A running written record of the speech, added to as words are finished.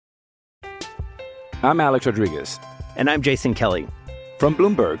I'm Alex Rodriguez. And I'm Jason Kelly. From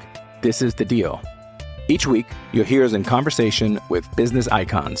Bloomberg, this is The Deal. Each week, you'll hear us in conversation with business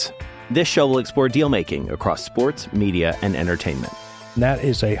icons. This show will explore deal-making across sports, media, and entertainment. That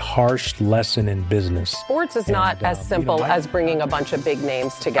is a harsh lesson in business. Sports is not as simple as bringing a bunch of big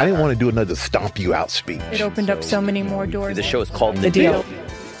names together. I didn't want to do another stomp you out speech. It opened up so many more doors. The show is called The Deal.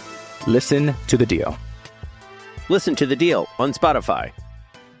 Listen to The Deal. Listen to The Deal on Spotify.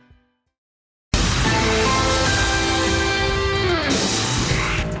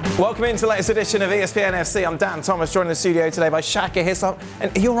 Welcome into the latest edition of ESPN FC. I'm Dan Thomas, joined in the studio today by Shaka Hislop.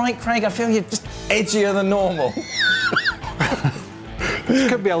 And you're right, Craig, I feel you're just edgier than normal. This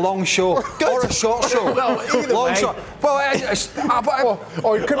could be a long show or a short show. No, either long way. show. Well,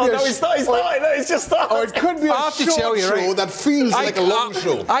 it could be no, it's just started. Or it could be a short show that feels like a long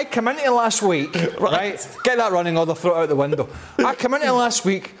show. I come into last week, right? Get that running or they'll throw it out the window. I come into last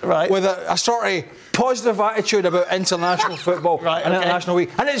week with a sort of positive attitude about international football and international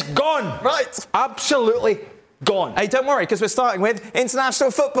week. And it's gone. Right. Absolutely gone. Hey, don't worry, because we're starting with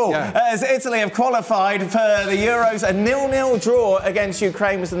international football. As Italy have qualified for the Euros, a 0-0 draw against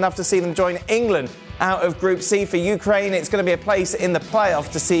Ukraine was enough to see them join England out of Group C. For Ukraine, it's going to be a place in the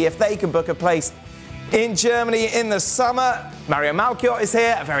playoff to see if they can book a place in Germany in the summer. Mario Malchiot is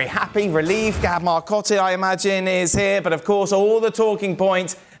here, a very happy, relieved. Gab Marcotti, I imagine, is here. But of course, all the talking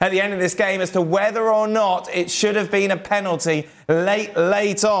points at the end of this game as to whether or not it should have been a penalty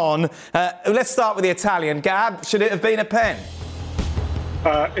late on. Let's start with the Italian. Gab, should it have been a pen?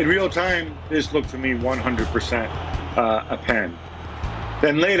 In real time, this looked to me 100% a pen.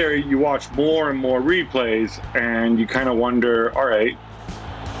 Then later, you watch more and more replays, and you kind of wonder, all right,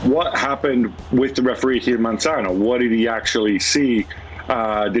 what happened with the referee here, Manzano? What did he actually see?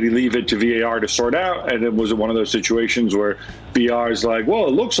 Did he leave it to VAR to sort out? And was it one of those situations where VAR is like, well,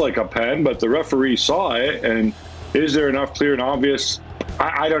 it looks like a pen, but the referee saw it. And is there enough clear and obvious?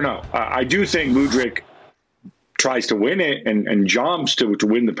 I don't know. I do think Mudryk tries to win it and jumps to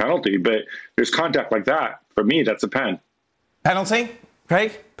win the penalty, but there's contact like that. For me, that's a pen. Penalty?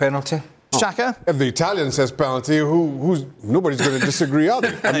 Craig? Penalty. Shaka? If the Italian says penalty, nobody's going to disagree, are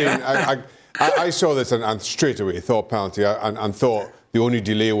they? I mean, I saw this and straight away thought penalty and thought the only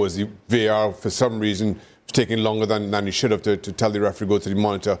delay was the VAR, for some reason, was taking longer than he should have to tell the referee go to the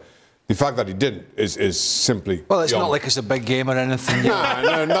monitor. The fact that he didn't is simply... Well, it's beyond. not like it's a big game or anything.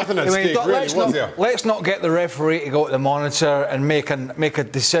 No, nothing at stake, really, was there? Let's not get the referee to go to the monitor and make a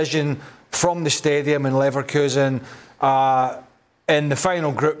decision from the stadium in Leverkusen in the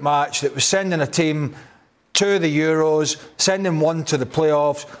final group match that was sending a team to the Euros, sending one to the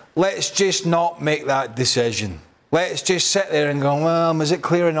playoffs. Let's just not make that decision. Let's just sit there and go, well, was it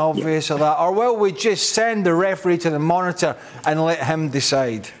clear and obvious or that? Or will we just send the referee to the monitor and let him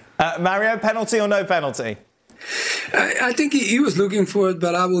decide? Mario, penalty or no penalty? I think he was looking for it,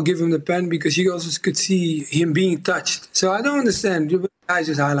 but I will give him the pen because you also could see him being touched. So I don't understand what the guy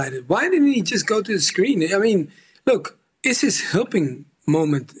just highlighted. Why didn't he just go to the screen? I mean, look, it's his helping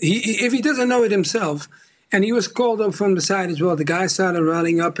moment. If he doesn't know it himself, and he was called up from the side as well, the guy started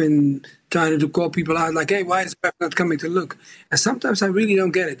running up and trying to call people out like, hey, why is the ref not coming to look? And sometimes I really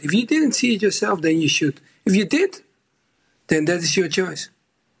don't get it. If you didn't see it yourself, then you should. If you did, then that is your choice.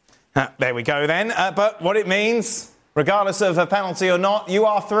 There we go then. But what it means, regardless of a penalty or not, you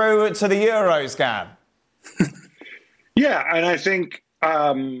are through to the Euros, Gab. Yeah, and I think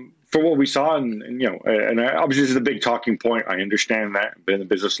for what we saw, and obviously this is a big talking point. I understand that. I've been in the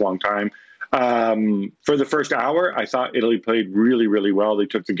business a long time. For the first hour, I thought Italy played really, really well. They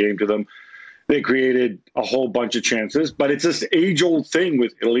took the game to them. They created a whole bunch of chances. But it's this age-old thing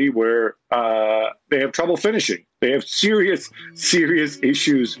with Italy where they have trouble finishing. They have serious, serious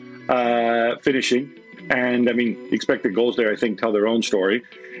issues finishing. And, I mean, expected goals there, I think, tell their own story.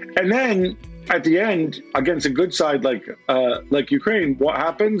 And then at the end, against a good side like Ukraine, what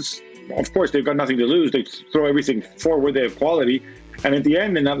happens? Of course, they've got nothing to lose. They throw everything forward. They have quality. And at the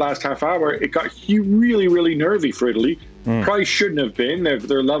end, in that last half hour, it got really, really nervy for Italy. Probably shouldn't have been.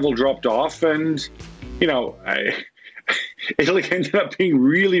 Their level dropped off. And, Italy ended up being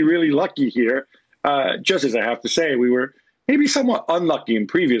really, really lucky here. Just as I have to say, we were maybe somewhat unlucky in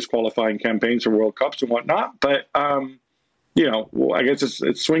previous qualifying campaigns for World Cups and whatnot. But, I guess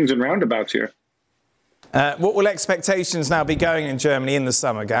it swings and roundabouts here. What will expectations now be going in Germany in the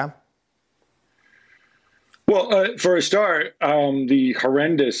summer, Gab? Well, for a start, the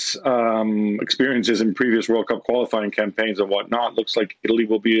horrendous experiences in previous World Cup qualifying campaigns and whatnot looks like Italy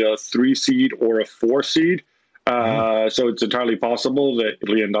will be a 3 seed or a 4 seed. So it's entirely possible that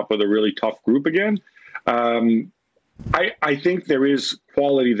Italy end up with a really tough group again. I think there is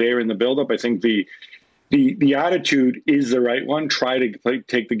quality there in the build-up. I think the attitude is the right one. Try to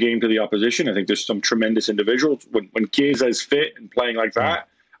take the game to the opposition. I think there's some tremendous individuals. When Chiesa is fit and playing like that,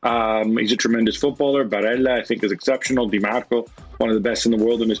 he's a tremendous footballer. Barella, I think, is exceptional. Di Marco, one of the best in the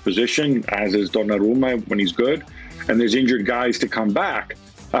world in his position, as is Donnarumma when he's good. And there's injured guys to come back.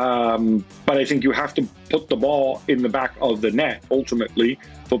 But I think you have to put the ball in the back of the net. Ultimately,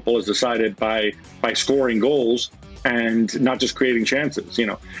 football is decided by scoring goals and not just creating chances.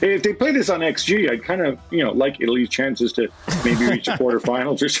 If they play this on XG, I'd kind of, like Italy's chances to maybe reach the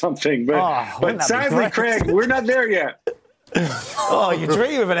quarterfinals or something. But sadly, Craig, we're not there yet. Oh, you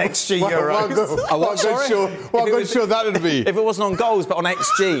dream of an XG Euros. What good show that would be? If it wasn't on goals, but on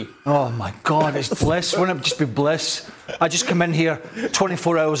XG. Oh, my God, it's bliss. Wouldn't it just be bliss? I just come in here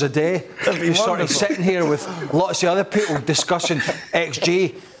 24 hours a day. You started sitting here with lots of other people discussing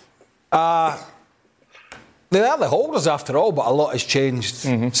XG. They are the holders after all, but a lot has changed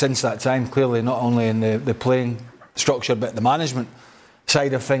since that time, clearly, not only in the playing structure, but the management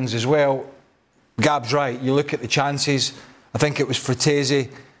side of things as well. Gab's right. You look at the chances. I think it was Frattesi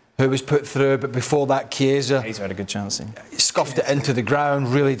who was put through, but before that, Chiesa. He's had a good chance. He scuffed it into the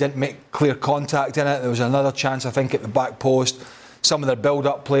ground, really didn't make clear contact in it. There was another chance, I think, at the back post. Some of their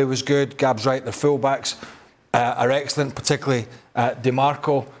build-up play was good. Gab's right, their full-backs are excellent, particularly Di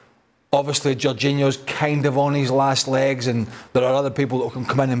Marco. Obviously, Jorginho's kind of on his last legs, and there are other people that can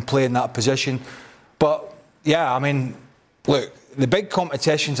come in and play in that position. But, yeah, I mean, look, the big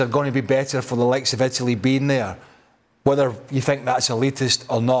competitions are going to be better for the likes of Italy being there. Whether you think that's elitist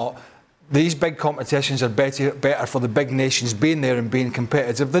or not, these big competitions are better for the big nations being there and being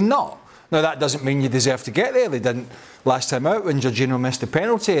competitive than not. Now, that doesn't mean you deserve to get there. They didn't last time out when Jorginho missed a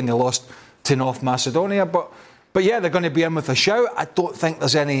penalty and they lost to North Macedonia. But yeah, they're going to be in with a shout. I don't think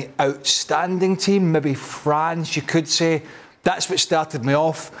there's any outstanding team. Maybe France, you could say. That's what started me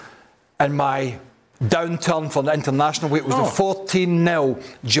off in my downturn for the international week. Was the 14-0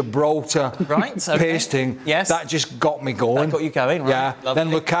 Gibraltar pasting. Yes. That just got me going. That got you going, right? Yeah. Lovely.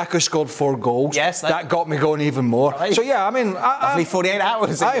 Then Lukaku scored 4 goals. Yes. That got me going even more. Right. So yeah, I mean, lovely 48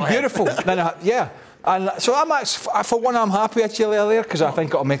 hours. Beautiful. Then yeah. And so for one, I'm happy at Chile there because I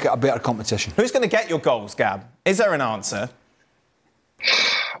think it'll make it a better competition. Who's going to get your goals, Gab? Is there an answer?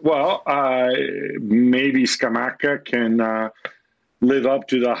 Well, maybe Scamacca can live up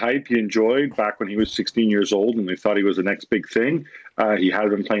to the hype he enjoyed back when he was 16 years old and they thought he was the next big thing. He had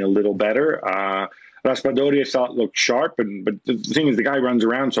been playing a little better. Raspadori I thought looked sharp, but the thing is the guy runs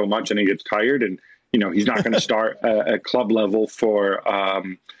around so much and he gets tired and, he's not going to start at club level for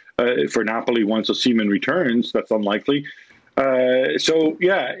Napoli once Osimhen returns. That's unlikely. So,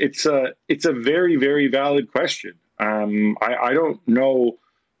 yeah, it's a very, very valid question. I don't know,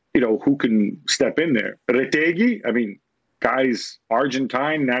 who can step in there. Retegui, I mean, guy's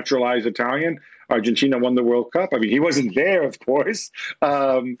Argentine, naturalized Italian. Argentina won the World Cup. I mean, he wasn't there, of course.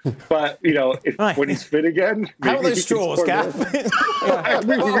 But, when he's fit again... How are those straws, Gav?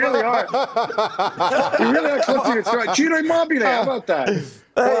 We really are. We really are clutching at straws. Ciro Immobile, how about that?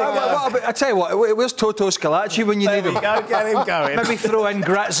 I tell you what, where's Toto Scalacci when you need him? Go, get him going. Maybe throw in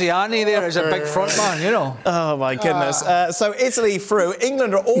Graziani there as a big front man, Oh, my goodness. So Italy through.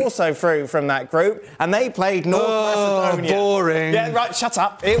 England are also through from that group, and they played North Macedonia. Boring. Yeah, right, shut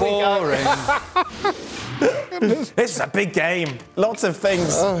up. Here we go. This is a big game. Lots of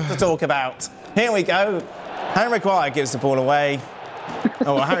things to talk about. Here we go. Harry Maguire gives the ball away.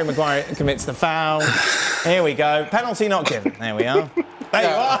 Harry Maguire commits the foul. Here we go. Penalty not given. There we are. There you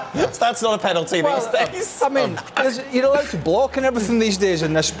are. That's not a penalty these days. I mean, you're allowed to block and everything these days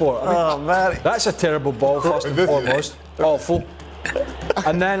in this sport. Man. That's a terrible ball, first and foremost. Awful.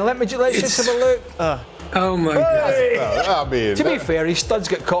 And then let's just have a look. Oh my God. To be fair, his studs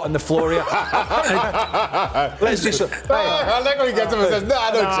get caught on the floor here. Let's just. I like when he gets him and says,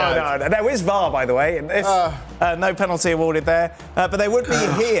 no chance. No. There is VAR, by the way. No penalty awarded there. But they would be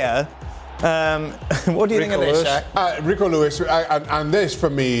here. What do you think of this, Shaq? Rico Lewis, and this for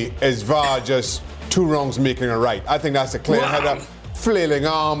me is VAR just 2 wrongs making a right. I think that's a clear header, flailing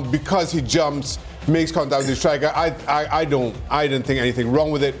arm because he jumps, makes contact with the striker. I didn't think anything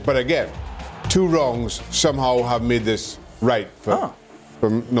wrong with it, but again, 2 wrongs somehow have made this right for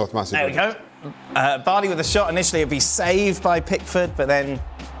North Macedonia. There we go. Vardy with a shot initially, it'd be saved by Pickford, but then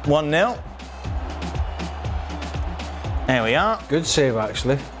 1-0. There we are. Good save,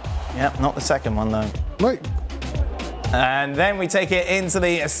 actually. Yep, not the second one though. Right. And then we take it into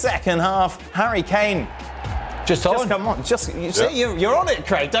the second half. Harry Kane. Just come on. See, you're on it,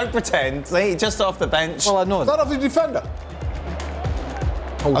 Craig. Don't pretend. See, just off the bench. Well, I know that. Not off the defender.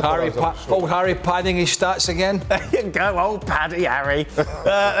 Old Harry padding his stats again. There you go, old Paddy Harry.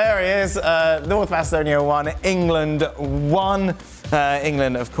 There he is. North Macedonia 1, England 1.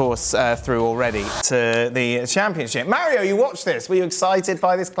 England, of course, through already to the championship. Mario, you watched this. Were you excited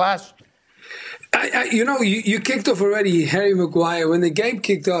by this clash? You kicked off already, Harry Maguire. When the game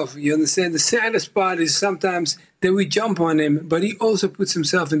kicked off, you understand, the saddest part is sometimes that we jump on him, but he also puts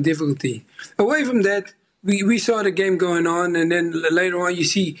himself in difficulty. Away from that, we saw the game going on, and then later on you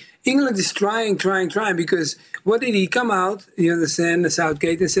see England is trying, because what did he come out, you understand, the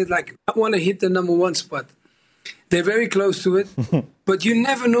Southgate, and said, like, I want to hit the number 1 spot. They're very close to it, but you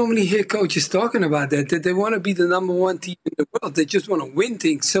never normally hear coaches talking about that they want to be the number 1 team in the world. They just want to win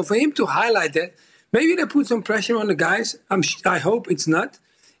things. So for him to highlight that, maybe they put some pressure on the guys. I hope it's not.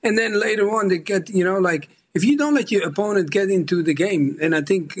 And then later on they get, if you don't let your opponent get into the game, and I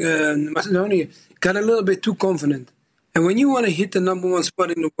think Macedonia got a little bit too confident. And when you want to hit the number 1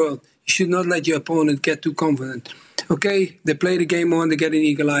 spot in the world, you should not let your opponent get too confident. Okay, they play the game on, they get an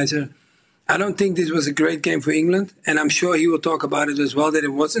equalizer. I don't think this was a great game for England, and I'm sure he will talk about it as well, that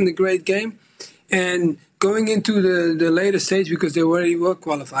it wasn't a great game. And going into the later stage, because they already were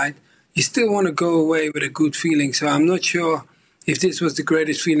qualified, you still want to go away with a good feeling. So I'm not sure if this was the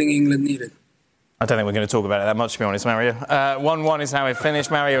greatest feeling England needed. I don't think we're going to talk about it that much, to be honest, Mario. 1-1 is how it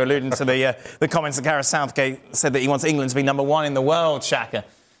finished. Mario alluding to the comments that Gareth Southgate said that he wants England to be number 1 in the world, Shaka.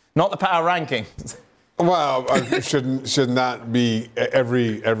 Not the power ranking. Well, shouldn't that be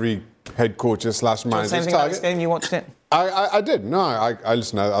every head coach's / manager's target? This game, you watched it? I did. No, I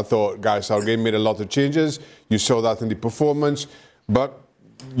listened. I thought Gareth Southgate made a lot of changes. You saw that in the performance. But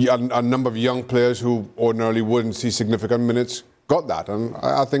a number of young players who ordinarily wouldn't see significant minutes got that. And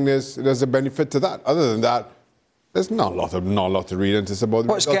I think there's a benefit to that. Other than that, there's not a lot to read into. About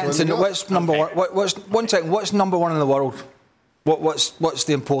what's number 1? What's number 1 in the world? What's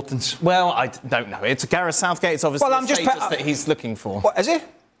the importance? Well, I don't know. It's Gareth Southgate. It's obviously the status that he's looking for. What, is he?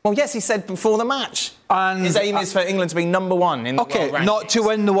 Well, yes, he said before the match. And his aim is for England to be number 1 in the world rankings. Not to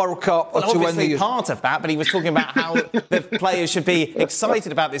win the World Cup or to win the... Obviously part of that, but he was talking about how the players should be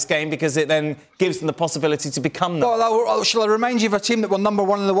excited about this game because it then gives them the possibility to become them. Well, shall I remind you of a team that were number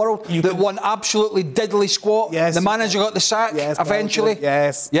 1 in the world, won absolutely diddly squat? Yes. The manager got the sack eventually? Belgium.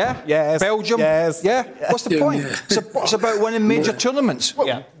 Yes. Yeah? Yes. Belgium? Yes. Yeah? What's the point? It's about winning major tournaments.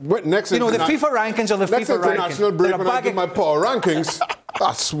 Well, next the FIFA rankings are the FIFA rankings. Next international break when I do my power rankings...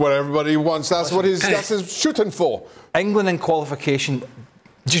 That's what everybody wants. That's what he's shooting for. England in qualification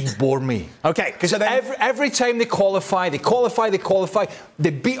just bore me. Okay, because every time they qualify, they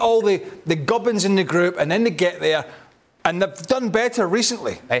beat all the gubbins in the group, and then they get there, and they've done better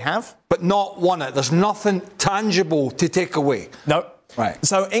recently. They have, but not won it. There's nothing tangible to take away. No. Right.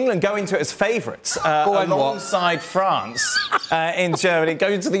 So England go into it as favourites alongside France in Germany. Go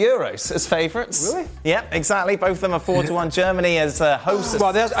into the Euros as favourites. Really? Yeah, exactly. Both of them are 4-1. Germany as hosts.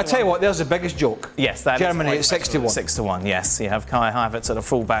 Well, I tell you what, there's the biggest joke. Yes, that Germany is 6-1. 6-1. Yes, you have Kai Havertz at a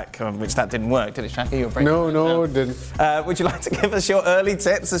fullback, which that didn't work, did it, Shaka? No, it didn't. Would you like to give us your early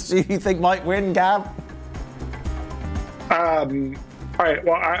tips as to who you think might win, Gab? All right.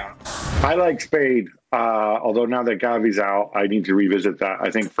 Well, I like Spain. Although now that Gavi's out, I need to revisit that.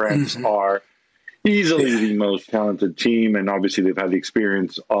 I think France are easily the most talented team, and obviously they've had the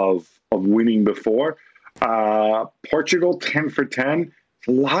experience of winning before. Portugal, 10 for 10.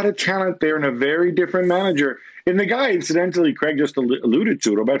 A lot of talent there and a very different manager. And the guy, incidentally, Craig just alluded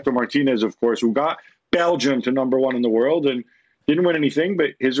to, Roberto Martinez, of course, who got Belgium to number 1 in the world and didn't win anything,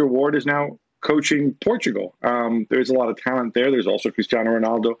 but his reward is now coaching Portugal. There's a lot of talent there. There's also Cristiano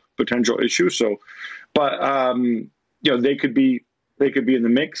Ronaldo potential issues. But they could be in the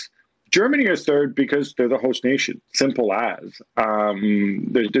mix. Germany is third because they're the host nation. Simple as.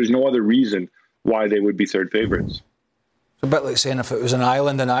 There's no other reason why they would be third favourites. It's a bit like saying if it was an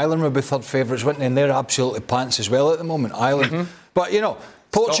Ireland would be third favourites, wouldn't they? And they're absolutely pants as well at the moment. Ireland, but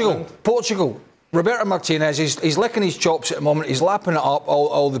Portugal. Roberto Martinez, he's licking his chops at the moment. He's lapping it up,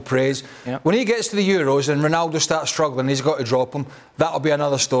 all the praise. Yep. When he gets to the Euros and Ronaldo starts struggling, he's got to drop him. That'll be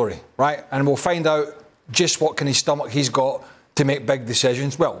another story, right? And we'll find out just what kind of stomach he's got to make big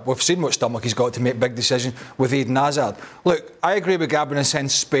decisions. Well, we've seen what stomach he's got to make big decisions with Eden Hazard. Look, I agree with Gab in a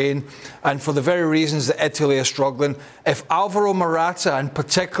sense, Spain, and for the very reasons that Italy are struggling. If Alvaro Morata in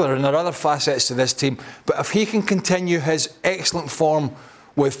particular, and there are other facets to this team, but if he can continue his excellent form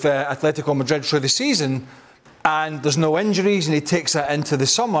with Atletico Madrid through the season, and there's no injuries, and he takes that into the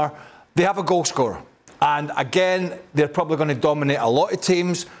summer, they have a goal scorer. And again, they're probably going to dominate a lot of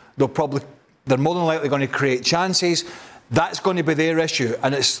teams. They're more than likely going to create chances. That's going to be their issue,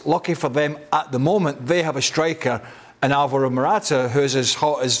 and it's lucky for them at the moment they have a striker and Alvaro Morata, who's as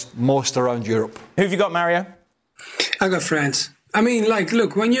hot as most around Europe. Who have you got, Mario? I got France. I mean, like,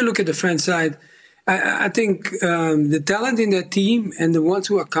 look, when you look at the French side, I think the talent in that team and the ones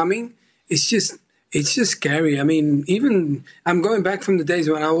who are coming, it's just scary. I mean, even I'm going back from the days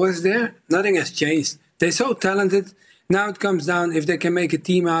when I was there, nothing has changed. They're so talented. Now it comes down if they can make a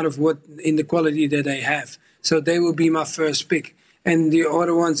team out of what in the quality that they have. So they will be my first pick. And the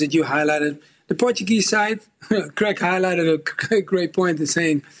other ones that you highlighted, the Portuguese side, Craig highlighted a great point in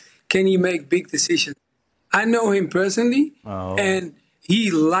saying, can he make big decisions? I know him personally, and he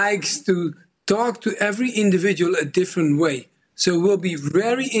likes to talk to every individual a different way. So it will be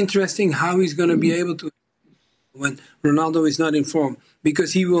very interesting how he's going to be able to when Ronaldo is not in form,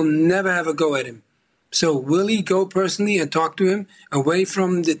 because he will never have a go at him. So will he go personally and talk to him away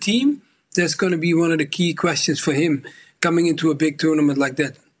from the team? That's going to be one of the key questions for him coming into a big tournament like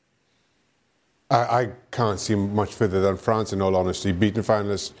that. I can't see much further than France, in all honesty. Beating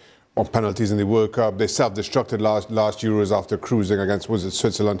finalists on penalties in the World Cup. They self-destructed last Euros after cruising against, was it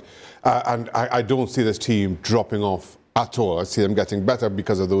Switzerland? And I don't see this team dropping off at all. I see them getting better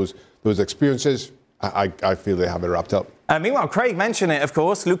because of those experiences. I feel they have it wrapped up. Meanwhile, Craig mentioned it, of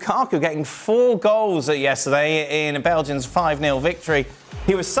course. Lukaku getting 4 goals yesterday in Belgium's 5-0 victory.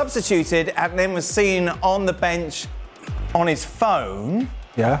 He was substituted and then was seen on the bench on his phone.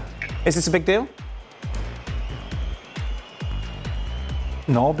 Yeah. Is this a big deal?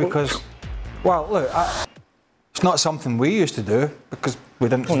 No, because, well, look, it's not something we used to do because we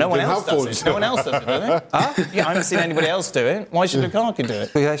didn't. Well, no one else does it. No one else does it, do they? Huh? Yeah, I haven't seen anybody else do it. Why should Lukaku do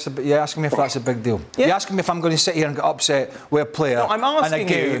it? You're asking me if that's a big deal. Yeah. You're asking me if I'm going to sit here and get upset with a player. No, I'm asking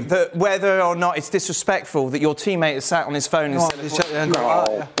you that whether or not it's disrespectful that your teammate has sat on his phone and said,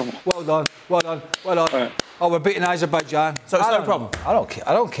 well done. Oh, we're beating Azerbaijan. So it's no problem. I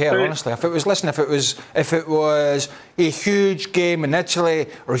don't care, honestly. If it was a huge game in Italy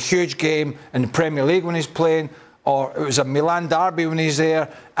or a huge game in the Premier League when he's playing, or it was a Milan derby when he's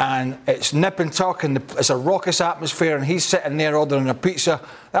there, and it's nip and tuck and it's a raucous atmosphere and he's sitting there ordering a pizza,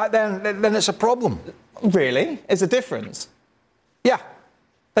 then it's a problem. Really? It's a difference? Yeah.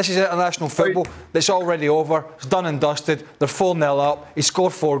 This is international football. It's already over. It's done and dusted. They're 4-0 up. He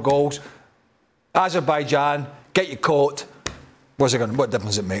scored 4 goals. Azerbaijan, get your coat. What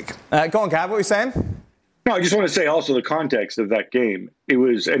difference does it make? Go on, Gav, what were you saying? No, I just want to say also the context of that game.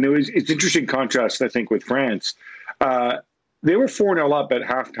 It's interesting contrast, I think, with France. They were 4-0 up at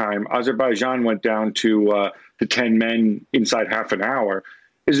halftime. Azerbaijan went down to 10 men inside half an hour.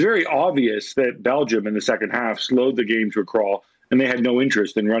 It's very obvious that Belgium in the second half slowed the game to a crawl, and they had no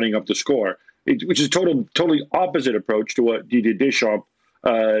interest in running up the score, which is totally opposite approach to what Didier Deschamps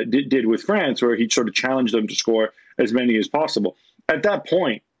did with France, where he sort of challenged them to score as many as possible. At that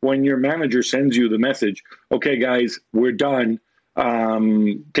point, when your manager sends you the message, okay, guys, we're done,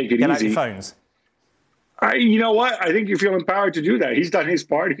 take it easy. Get out your phones. You know what? I think you feel empowered to do that. He's done his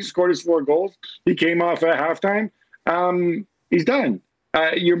part. He scored his 4 goals. He came off at halftime. He's done.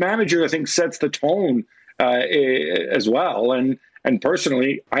 Your manager, I think, sets the tone as well. And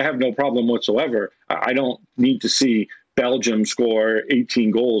personally, I have no problem whatsoever. I don't need to see Belgium score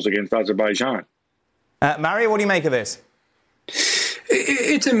 18 goals against Azerbaijan. Mario, what do you make of this?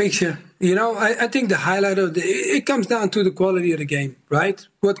 It's a mixture. You know, I think the highlight of it comes down to the quality of the game, right?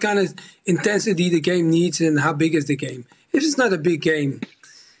 What kind of intensity the game needs and how big is the game. If it's not a big game,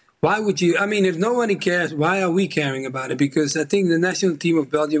 why would you? I mean, if nobody cares, why are we caring about it? Because I think the national team of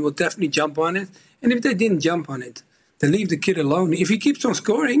Belgium will definitely jump on it. And if they didn't jump on it, then leave the kid alone. If he keeps on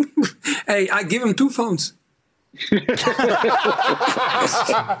scoring, hey, I give him 2 phones.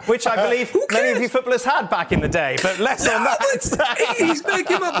 Which I believe many of you footballers had back in the day, but less on that. He's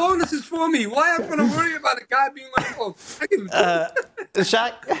making my bonuses for me. Why am I going to worry about a guy being on the phone?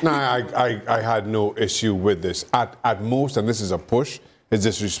 Shaq? No, I had no issue with this. At most, and this is a push, it's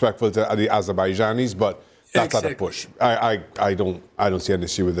disrespectful to the Azerbaijanis, but that's not a push. I don't see an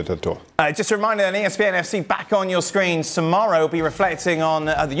issue with it at all. Just a reminder that ESPN FC back on your screens tomorrow will be reflecting on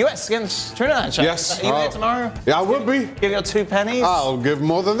the US against Trinidad. Yes. Are you there tomorrow? Yeah, I will be. Give your 2 pennies? I'll give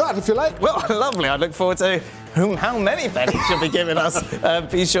more than that if you like. Well, lovely. I look forward to how many pennies you'll be giving us.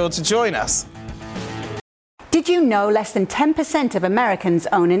 Be sure to join us. Did you know less than 10% of Americans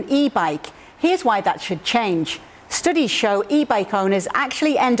own an e-bike? Here's why that should change. Studies show e-bike owners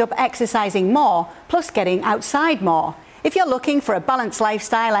actually end up exercising more, plus getting outside more. If you're looking for a balanced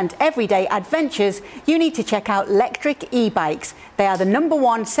lifestyle and everyday adventures, you need to check out Lectric e-bikes. They are the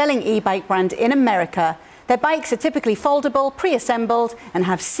 #1 selling e-bike brand in America. Their bikes are typically foldable, pre-assembled, and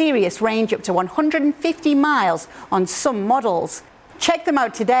have serious range up to 150 miles on some models. Check them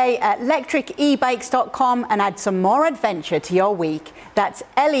out today at lectricebikes.com and add some more adventure to your week. That's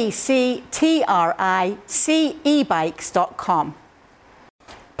lectricebikes.com.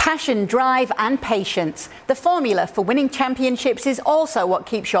 Passion, drive and patience. The formula for winning championships is also what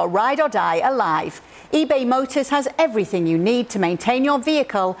keeps your ride or die alive. eBay Motors has everything you need to maintain your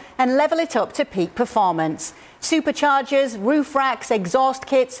vehicle and level it up to peak performance. Superchargers, roof racks, exhaust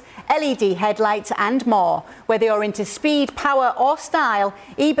kits, LED headlights and more. Whether you're into speed, power or style,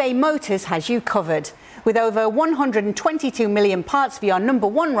 eBay Motors has you covered. With over 122 million parts for your number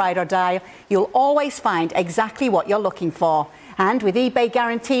one ride or die, you'll always find exactly what you're looking for. And with eBay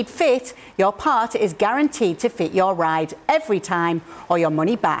Guaranteed Fit, your part is guaranteed to fit your ride every time or your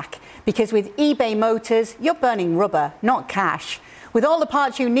money back. Because with eBay Motors, you're burning rubber, not cash. With all the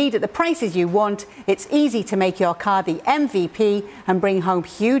parts you need at the prices you want, it's easy to make your car the MVP and bring home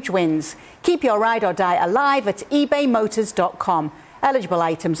huge wins. Keep your ride or die alive at ebaymotors.com. Eligible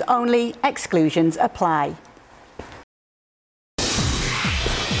items only, exclusions apply.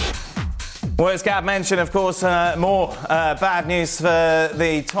 Well, as Gab mentioned, of course, more bad news for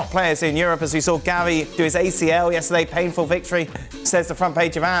the top players in Europe, as we saw Gavi do his ACL yesterday. Painful victory, says the front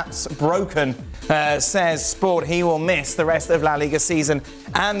page of Apps. Broken, says Sport. He will miss the rest of La Liga season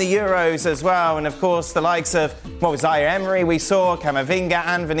and the Euros as well. And, of course, the likes of, Zaire Emery we saw, Camavinga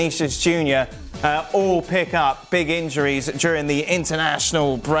and Vinicius Jr. All pick up big injuries during the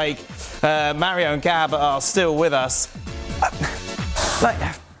international break. Mario and Gab are still with us.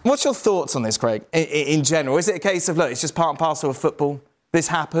 What's your thoughts on this, Craig, in general? Is it a case of, look, it's just part and parcel of football, this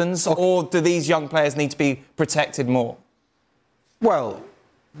happens, or do these young players need to be protected more? Well,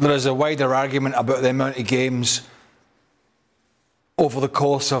 there is a wider argument about the amount of games over the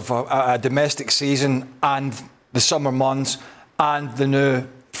course of a domestic season and the summer months and the new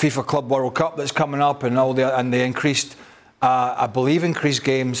FIFA Club World Cup that's coming up and the increased, I believe, increased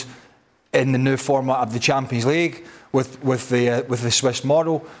games in the new format of the Champions League with the Swiss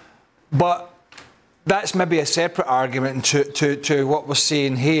model, but that's maybe a separate argument to what we're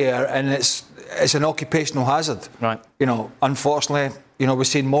seeing here, and it's an occupational hazard. Right. Unfortunately, we've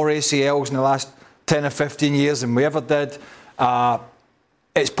seen more ACLs in the last 10 or 15 years than we ever did.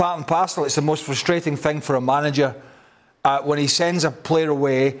 It's part and parcel. It's the most frustrating thing for a manager when he sends a player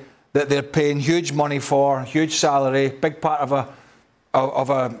away that they're paying huge money for, huge salary, big part of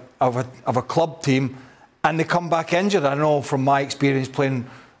a club team, and they come back injured. I know from my experience playing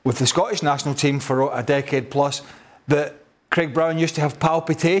with the Scottish national team for a decade plus that Craig Brown used to have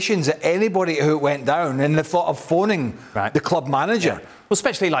palpitations at anybody who went down, and the thought of phoning the club manager. Yeah. Well,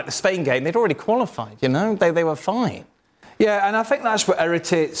 especially like the Spain game, they'd already qualified, they were fine. Yeah, and I think that's what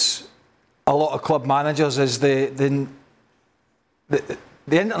irritates a lot of club managers is the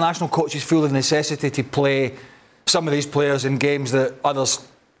international coaches feel the necessity to play some of these players in games that others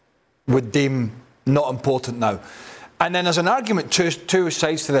would deem not important now. And then there's an argument, two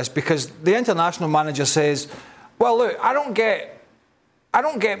sides to this, because the international manager says, well, look, I don't get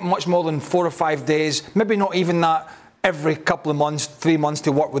much more than 4 or 5 days, maybe not even that, every couple of months, 3 months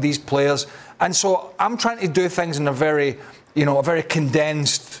to work with these players. And so I'm trying to do things in a very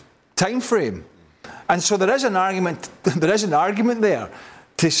condensed time frame. And so there is an argument there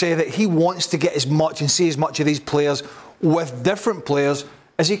to say that he wants to get as much and see as much of these players with different players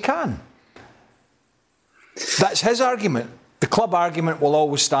as he can. That's his argument. The club argument will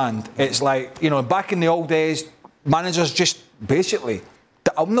always stand. It's like, back in the old days, managers just basically,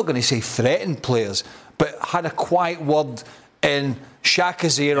 I'm not going to say threatened players, but had a quiet word in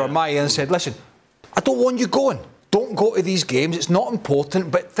Xhaka's ear or my ear and said, listen, I don't want you going. Don't go to these games. It's not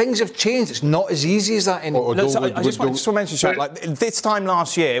important, but things have changed. It's not as easy as that anymore. I just want to mention, Shaq, this time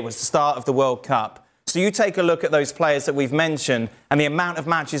last year was the start of the World Cup. So you take a look at those players that we've mentioned and the amount of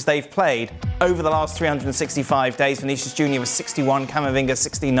matches they've played over the last 365 days. Vinicius Jr. was 61, Camavinga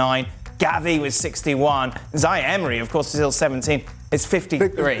 69, Gavi was 61, Zaire Emery, of course, is still 17. It's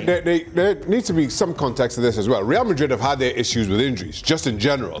 53. There needs to be some context to this as well. Real Madrid have had their issues with injuries, just in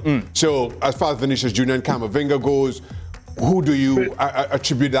general. So as far as Vinicius Jr. and Camavinga goes, who do you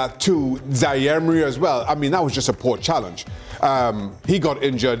attribute that to? Zaire Emery as well. I mean, that was just a poor challenge. He got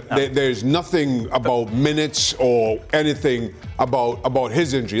injured. There's nothing about minutes or anything about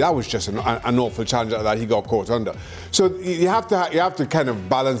his injury. That was just an awful challenge that he got caught under. So you have to kind of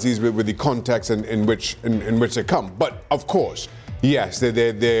balance these with the context in which they come. But of course, yes,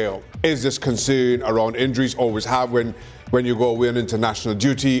 there is this concern around injuries. Always have when you go away on international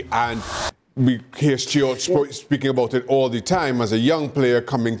duty, and we hear Stuart speaking about it all the time. As a young player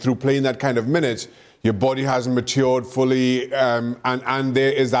coming through, playing that kind of minutes, your body hasn't matured fully, and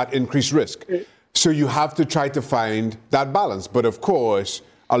there is that increased risk. So you have to try to find that balance. But of course,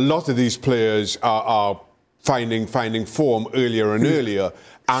 a lot of these players are finding form earlier and earlier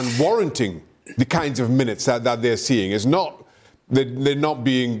and warranting the kinds of minutes that they're seeing. It's not, they're not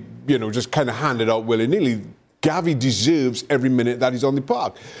being, just kind of handed out willy-nilly. Gavi deserves every minute that he's on the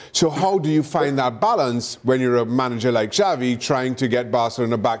park. So how do you find that balance when you're a manager like Xavi trying to get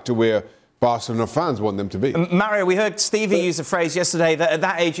Barcelona back to where Barcelona fans want them to be? Mario, we heard Stevie use a phrase yesterday that at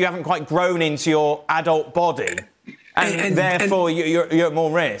that age you haven't quite grown into your adult body, and therefore you're at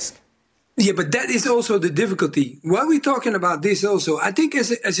more risk. Yeah, but that is also the difficulty. While we're talking about this also, I think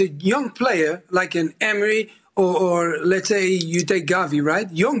as a young player, like an Emery or let's say you take Gavi,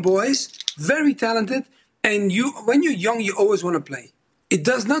 right? Young boys, very talented, and when you're young, you always want to play. It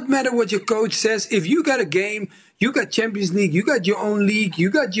does not matter what your coach says. If you got a game, you got Champions League, you got your own league, you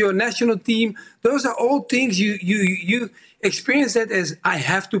got your national team. Those are all things you experience that as I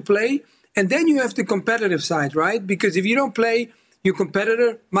have to play. And then you have the competitive side, right? Because if you don't play, your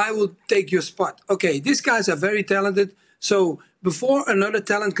competitor will take your spot. Okay, these guys are very talented. So before another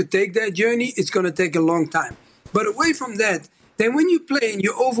talent could take that journey, it's going to take a long time. But away from that, then when you play and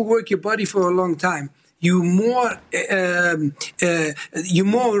you overwork your body for a long time, you're more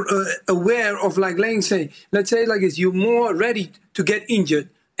aware of, like Lane say, let's say it like this, you're more ready to get injured.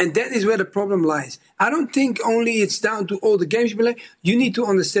 And that is where the problem lies. I don't think only it's down to all the games you play. You need to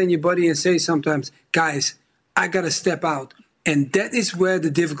understand your body and say sometimes, guys, I got to step out. And that is where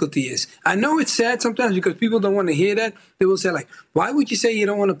the difficulty is. I know it's sad sometimes because people don't want to hear that. They will say like, why would you say you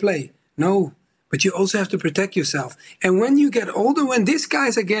don't want to play? No, but you also have to protect yourself. And when you get older, when these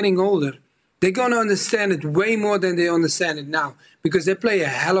guys are getting older, they're going to understand it way more than they understand it now because they play a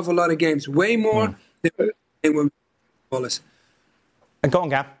hell of a lot of games, way more than when Wallace. And go on,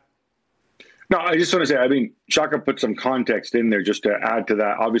 Gab. No, I just want to say, I mean, Shaka put some context in there just to add to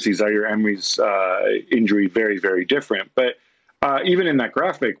that. Obviously, Zaire Emery's injury, very, very different. But even in that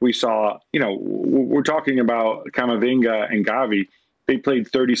graphic, we saw, we're talking about Camavinga and Gavi. They played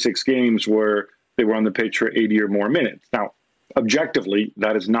 36 games where they were on the pitch for 80 or more minutes. Now, objectively,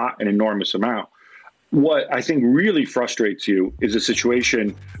 that is not an enormous amount. What I think really frustrates you is a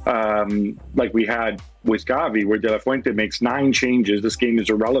situation like we had with Gavi, where De La Fuente makes 9 changes. This game is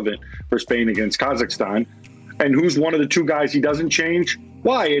irrelevant for Spain against Kazakhstan. And who's one of the 2 guys he doesn't change?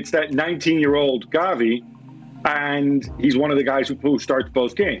 Why? It's that 19-year-old Gavi, and he's one of the guys who starts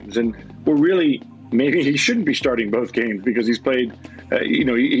both games. And we're really, maybe he shouldn't be starting both games because he's played,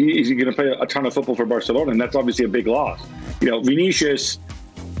 he's going to play a ton of football for Barcelona, and that's obviously a big loss. Vinicius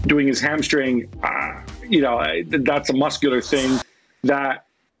doing his hamstring, that's a muscular thing that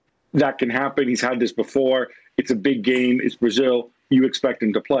can happen. He's had this before. It's a big game. It's Brazil. You expect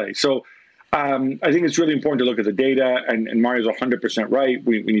him to play. So I think it's really important to look at the data, and Mario's 100% right.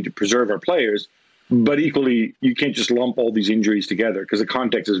 We need to preserve our players. But equally, you can't just lump all these injuries together because the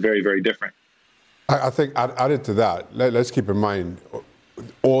context is very, very different. I think added to that, let's keep in mind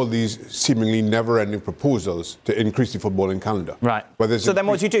all these seemingly never-ending proposals to increase the footballing calendar. Right. So then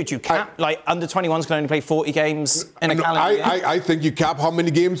what do you do? Do you cap, under 21s can only play 40 games in a calendar year? I think you cap how many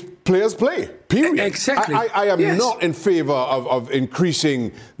games players play, period. Exactly. I am not in favour of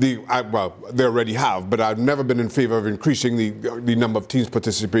increasing they already have, but I've never been in favour of increasing the number of teams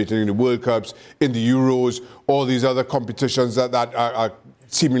participating in the World Cups, in the Euros, all these other competitions that are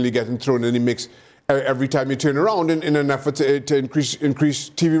seemingly getting thrown in the mix every time you turn around in an effort to increase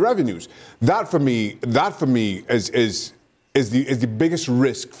TV revenues. That for me is the biggest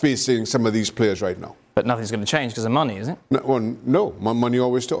risk facing some of these players right now. But nothing's going to change because of money, is it? No, money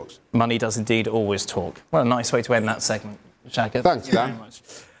always talks. Money does indeed always talk. Well, a nice way to end that segment, Shaka. Thanks, Dan. Very much.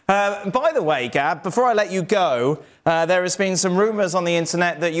 By the way, Gab, before I let you go, there has been some rumours on the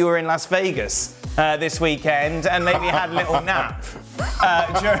internet that you were in Las Vegas this weekend and maybe had a little nap.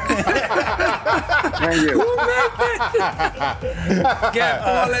 Thank you. Gab,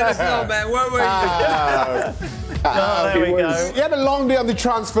 come on, let us know, man. Where were you? There we go. He had a long day on the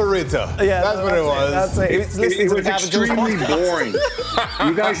transferator. Yeah, that's what it was. That's it. It was extremely boring.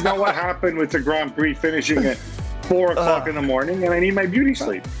 You guys know what happened with the Grand Prix finishing at 4 o'clock in the morning, and I need my beauty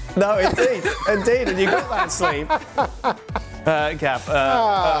sleep. No, indeed, and you got that sleep. Gab,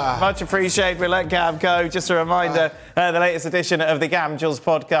 much appreciated. We'll let Gab go. Just a reminder, the latest edition of the Gab and Jules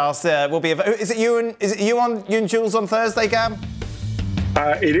podcast will be. Is it you and Jules on Thursday, Gab?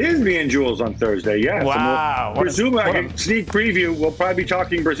 It is me and Jules on Thursday. Yes. Wow. Sneak preview. We'll probably be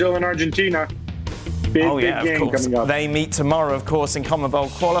talking Brazil and Argentina. Big game coming up. They meet tomorrow, of course, in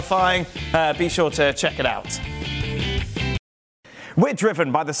CONMEBOL qualifying. Be sure to check it out. We're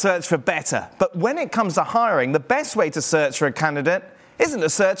driven by the search for better, but when it comes to hiring, the best way to search for a candidate isn't a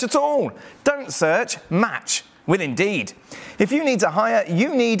search at all. Don't search, match with Indeed. If you need to hire,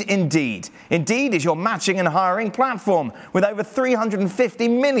 you need Indeed. Indeed is your matching and hiring platform with over 350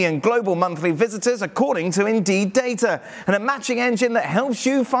 million global monthly visitors according to Indeed data, and a matching engine that helps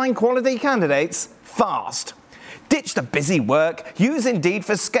you find quality candidates fast. Ditch the busy work. Use Indeed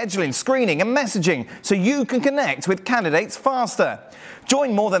for scheduling, screening and messaging so you can connect with candidates faster.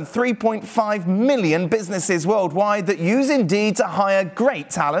 Join more than 3.5 million businesses worldwide that use Indeed to hire great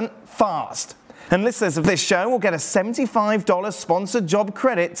talent fast. And listeners of this show will get a $75 sponsored job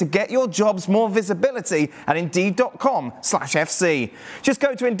credit to get your jobs more visibility at Indeed.com/FC. Just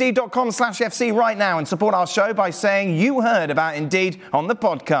go to Indeed.com/FC right now and support our show by saying you heard about Indeed on the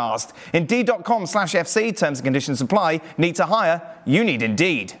podcast. Indeed.com/FC. Terms and conditions apply. Need to hire? You need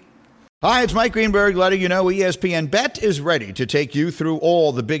Indeed. Hi, it's Mike Greenberg letting you know ESPN Bet is ready to take you through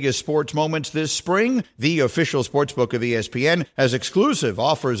all the biggest sports moments this spring. The official sportsbook of ESPN has exclusive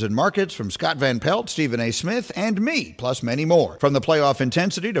offers and markets from Scott Van Pelt, Stephen A. Smith, and me, plus many more. From the playoff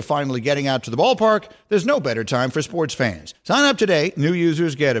intensity to finally getting out to the ballpark, there's no better time for sports fans. Sign up today. New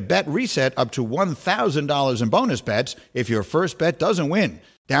users get a bet reset up to $1,000 in bonus bets if your first bet doesn't win.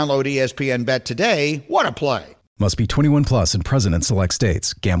 Download ESPN Bet today. What a play. Must be 21 plus and present in select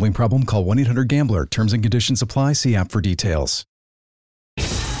states. Gambling problem? Call 1-800-GAMBLER. Terms and conditions apply. See app for details.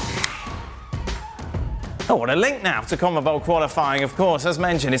 Oh, what a link now to CONMEBOL qualifying, of course. As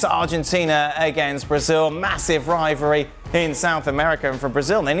mentioned, it's Argentina against Brazil. Massive rivalry in South America. And for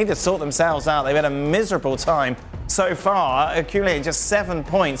Brazil, they need to sort themselves out. They've had a miserable time so far, accumulating just 7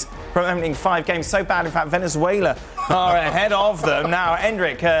 points from opening 5 games. So bad, in fact, Venezuela are ahead of them. Now,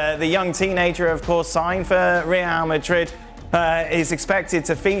 Endrick, the young teenager, of course, signed for Real Madrid, is expected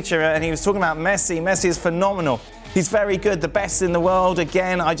to feature. And he was talking about Messi. Messi is phenomenal. He's very good, the best in the world.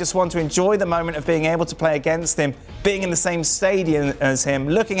 Again, I just want to enjoy the moment of being able to play against him, being in the same stadium as him,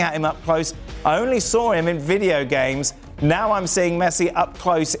 looking at him up close. I only saw him in video games. Now I'm seeing Messi up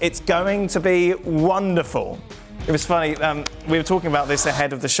close. It's going to be wonderful. It was funny, we were talking about this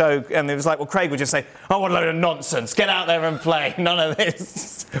ahead of the show, and it was like, well, Craig would just say, oh, what a load of nonsense. Get out there and play. None of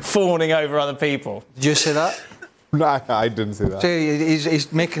this fawning over other people. Did you say that? No, I didn't say that. See,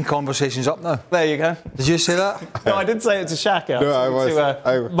 he's making conversations up now. There you go. Did you say that? No, I didn't say it to Shaka. No, I was.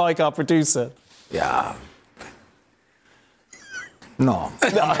 To Mike, our producer. Yeah. No.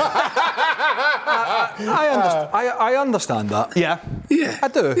 I understand that. Yeah. Yeah. I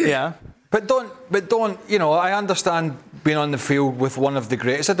do. Yeah. But don't, you know, I understand being on the field with one of the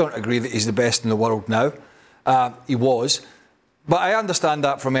greatest. I don't agree that he's the best in the world now. He was. But I understand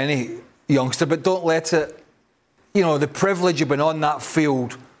that from any youngster, but don't let it, you know, the privilege of being on that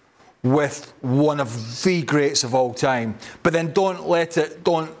field with one of the greats of all time, but then don't let it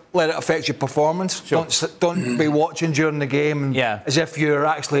affect your performance. Sure. Don't be watching during the game as if you're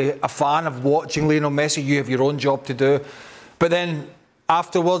actually a fan of watching Lionel Messi. You have your own job to do. But then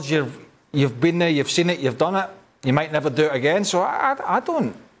afterwards, you've been there, you've seen it, you've done it. You might never do it again. So I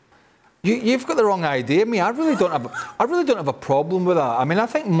don't. You've got the wrong idea. I really don't have a problem with that. I mean, I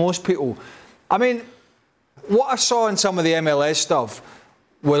think most people. I mean, what I saw in some of the MLS stuff,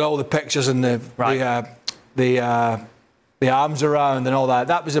 with all the pictures and the arms around and all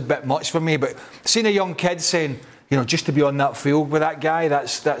that was a bit much for me. But seeing a young kid saying, you know, just to be on that field with that guy,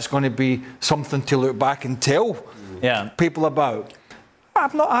 that's going to be something to look back and tell people about.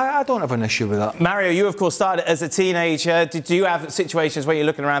 I don't have an issue with that. Mario, you of course started as a teenager. Did you have situations where you're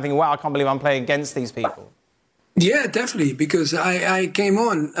looking around thinking, wow, I can't believe I'm playing against these people? Yeah, definitely, because I came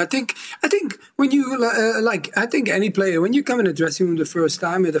on. I think when you I think any player, when you come in the dressing room the first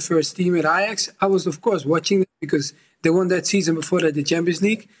time with the first team at Ajax, I was of course watching them because they won that season before that, the Champions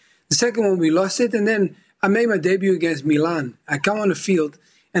League. The second one we lost it, and then I made my debut against Milan. I come on the field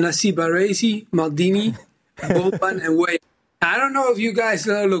and I see Baresi, Maldini, Boban, and Way. I don't know if you guys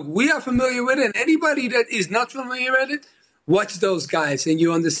look. We are familiar with it, and anybody that is not familiar with it, watch those guys and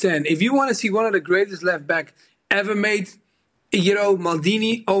you understand. If you want to see one of the greatest left back ever made, you know,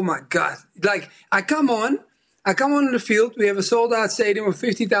 Maldini, oh my God. Like, I come on the field, we have a sold-out stadium of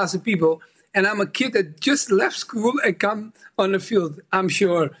 50,000 people, and I'm a kid that just left school and come on the field. I'm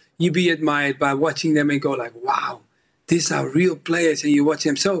sure you'd be admired by watching them and go like, wow, these are real players, and you watch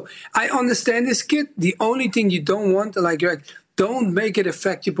them. So I understand this kid. The only thing you don't want, like, don't make it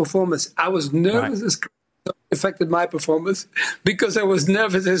affect your performance. I was nervous as crazy. It affected my performance because I was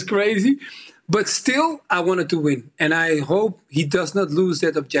nervous as crazy. But still, I wanted to win. And I hope he does not lose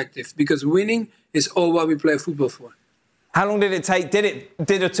that objective, because winning is all what we play football for. How long did it take? Did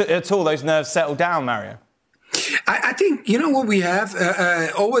it at all those nerves settle down, Mario? I think, you know what we have?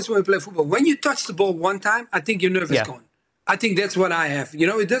 Always when we play football, when you touch the ball one time, I think your nerve is gone. I think that's what I have.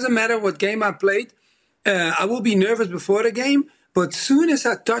 It doesn't matter what game I played. I will be nervous before the game, but soon as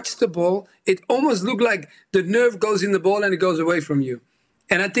I touch the ball, it almost looked like the nerve goes in the ball and it goes away from you.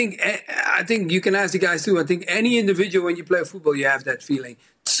 And I think you can ask the guys too. I think any individual, when you play football, you have that feeling.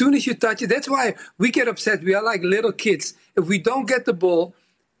 As soon as you touch it, that's why we get upset. We are like little kids. If we don't get the ball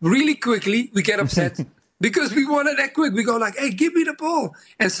really quickly, we get upset. Because we want it that quick. We go like, hey, give me the ball.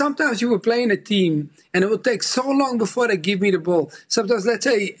 And sometimes you were playing a team, and it will take so long before they give me the ball. Sometimes, let's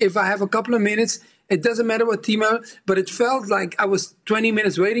say, if I have a couple of minutes, it doesn't matter what team I'm, but it felt like I was 20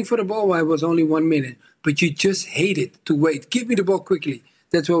 minutes waiting for the ball while it was only 1 minute. But you just hate it to wait. Give me the ball quickly.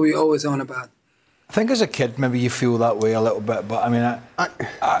 That's what we're always on about. I think as a kid, maybe you feel that way a little bit. But, I mean,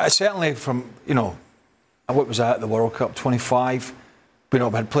 I certainly from, what was I at the World Cup, 25...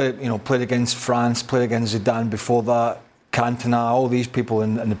 I'd played against France, played against Zidane before that, Cantona, all these people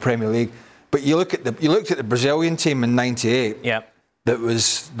in the Premier League. But you looked at the Brazilian team in '98. That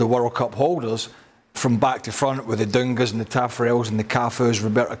was the World Cup holders from back to front with the Dungas and the Tafarels and the Cafus,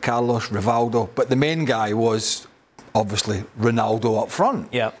 Roberto Carlos, Rivaldo. But the main guy was obviously Ronaldo up front,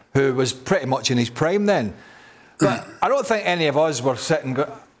 who was pretty much in his prime then. But I don't think any of us were stood and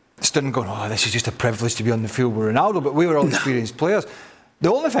going, oh, this is just a privilege to be on the field with Ronaldo. But we were all experienced players.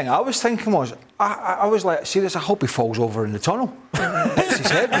 The only thing I was thinking was, I was like, seriously, I hope he falls over in the tunnel. Hits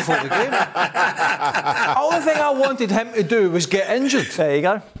his head before the game. The only thing I wanted him to do was get injured. There you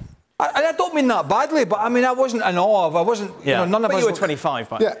go. I don't mean that badly, but I mean, I wasn't in awe of, I wasn't, none of us... But you were 25,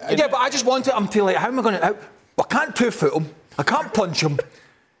 but... Yeah, but I just wanted him to, like, how am I going to... I can't two-foot him. I can't punch him.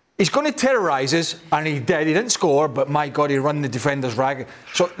 He's going to terrorise us, and he did. He didn't score, but my God, he run the defenders ragged.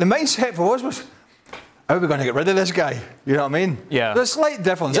 So the mindset for us was... How are we going to get rid of this guy? You know what I mean? Yeah. There's a slight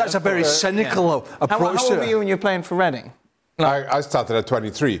difference. That's a very cynical approach to it. How old were you when you were playing for Reading? I started at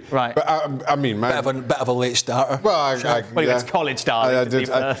 23. Right. But I mean, man... Bit of a late starter. Well, you went to college, darling. Well, you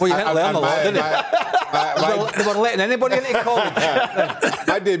didn't learn a lot, did you? They weren't letting anybody into college.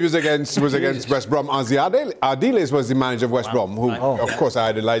 My debut was against West Brom. Anzi Ardiles was the manager of West Brom, who, of course, I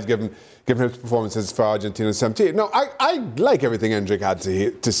idolized given his performances for Argentina in 78. No, I like everything Hendrik had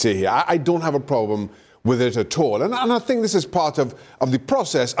to say here. I don't have a problem with it at all. And I think this is part of the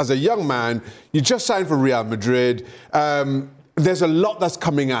process. As a young man, you just signed for Real Madrid. There's a lot that's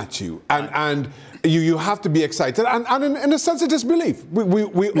coming at you. And you have to be excited. And in a sense of disbelief.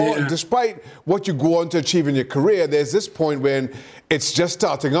 We all, despite what you go on to achieve in your career, there's this point when it's just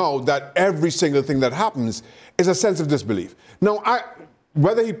starting out that every single thing that happens is a sense of disbelief. Now,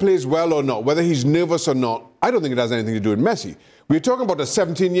 whether he plays well or not, whether he's nervous or not, I don't think it has anything to do with Messi. We're talking about a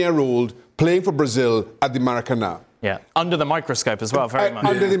 17-year-old playing for Brazil at the Maracanã. Yeah, under the microscope as well, very much.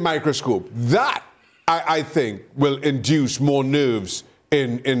 Under the microscope. That, I think, will induce more nerves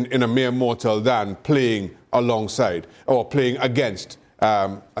in a mere mortal than playing alongside or playing against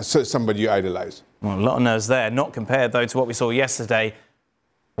somebody you idolise. Well, a lot of nerves there. Not compared, though, to what we saw yesterday.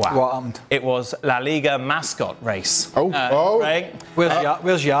 Wow. What happened? It was La Liga mascot race. Right?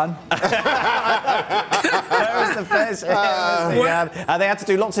 Where's Jan? There was the fish. They had to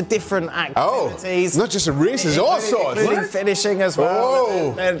do lots of different activities. Not just a races, all sorts. Including finishing as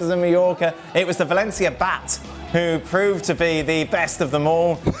well. It was in Mallorca. It was the Valencia Bat who proved to be the best of them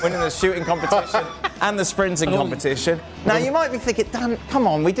all, winning the shooting competition and the sprinting competition. Now, you might be thinking, Dan, come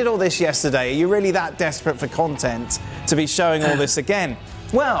on, we did all this yesterday. Are you really that desperate for content to be showing all this again?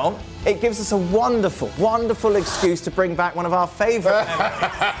 Well, it gives us a wonderful, wonderful excuse to bring back one of our favourite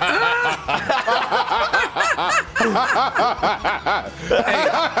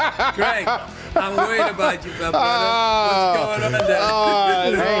Hey, Greg, I'm worried about you, brother. What's going on there?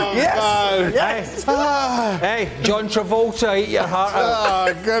 Yes. Hey, John Travolta, eat your heart out.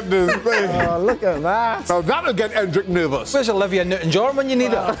 Oh, goodness me. Oh, look at that. So that'll get Hendrik nervous. Where's Olivia Newton-John when you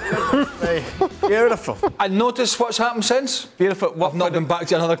need her? Beautiful. And notice what's happened since? Beautiful. I've not been back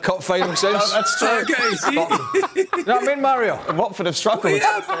to another cup final since. That's true. Okay, see? You know what I mean, Mario? Watford have struggled.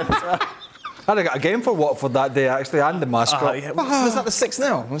 I got a game for Watford that day, actually, and the mascot. Was that the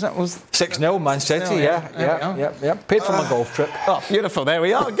 6-0? Was 6-0, Man City, yeah. Paid for my golf trip. Oh, beautiful. There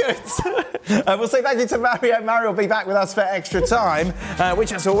we are. Good. We'll say thank you to Mario. Mario will be back with us for Extra Time,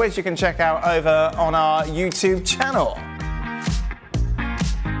 which, as always, you can check out over on our YouTube channel.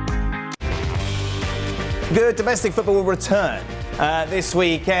 Good domestic football will return this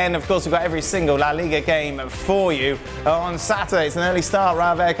weekend. Of course, we've got every single La Liga game for you. On Saturday, it's an early start.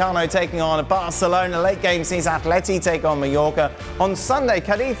 Rayo Vallecano taking on Barcelona. Late game sees Atleti take on Mallorca. On Sunday,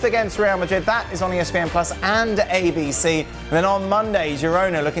 Cadiz against Real Madrid. That is on ESPN Plus and ABC. And then on Monday,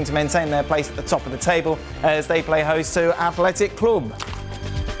 Girona looking to maintain their place at the top of the table as they play host to Athletic Club.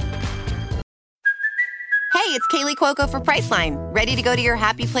 Hey, it's Kaylee Cuoco for Priceline. Ready to go to your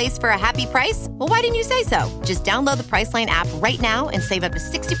happy place for a happy price? Well, why didn't you say so? Just download the Priceline app right now and save up to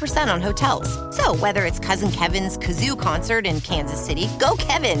 60% on hotels. So whether it's Cousin Kevin's Kazoo Concert in Kansas City, go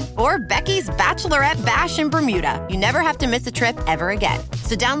Kevin, or Becky's Bachelorette Bash in Bermuda, you never have to miss a trip ever again.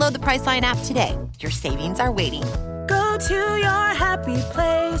 So download the Priceline app today. Your savings are waiting. Go to your happy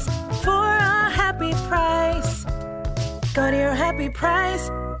place for a happy price. Go to your happy price,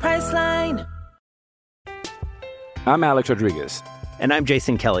 Priceline. I'm Alex Rodriguez. And I'm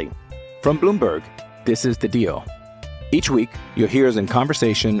Jason Kelly. From Bloomberg, this is The Deal. Each week, you'll hear us in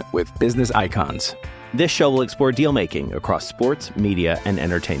conversation with business icons. This show will explore deal-making across sports, media, and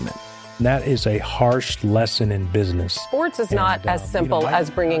entertainment. That is a harsh lesson in business. Sports is not as simple as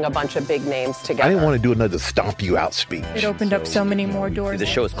bringing a bunch of big names together. I didn't want to do another stomp you out speech. It opened up so many more doors. The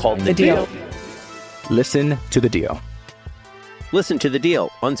show is called The Deal. Listen to The Deal. Listen to The Deal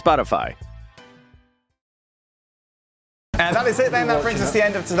on Spotify. And that is it then. That brings us to the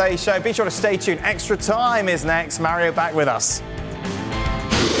end of today's show. Be sure to stay tuned. Extra Time is next. Mario back with us.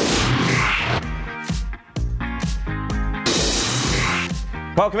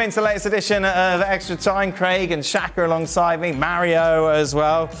 Welcome into the latest edition of Extra Time. Craig and Shaka alongside me, Mario as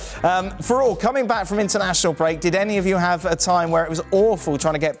well. For all, coming back from international break, did any of you have a time where it was awful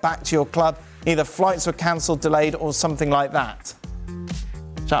trying to get back to your club? Either flights were cancelled, delayed, or something like that?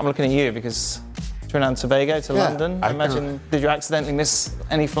 Shaka, I'm looking at you because Trinidad and Tobago to London. I imagine, did you accidentally miss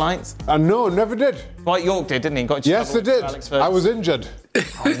any flights? No, never did. Dwight York did, didn't he? Got you yes, I did. I was injured.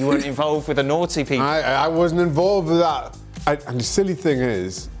 Oh, you weren't involved with the naughty people. I wasn't involved with that. And the silly thing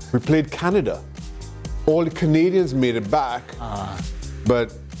is, we played Canada. All the Canadians made it back,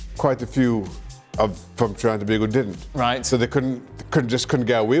 but quite a few from Trinidad and Tobago didn't. Right. So they couldn't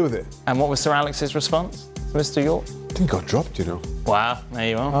get away with it. And what was Sir Alex's response, Mr. York? I think he got dropped, you know. Wow, there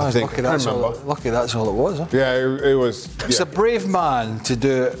you are. Oh, lucky that's all it was. Huh? Yeah, it was. It's a brave man to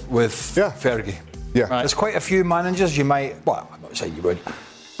do it with Fergie. Yeah. Right. There's quite a few managers you might, well, I'm not saying you would,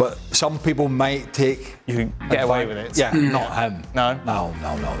 but some people might take... You get away with it. Yeah, not him. No? No.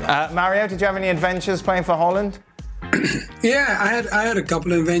 Mario, did you have any adventures playing for Holland? Yeah, I had a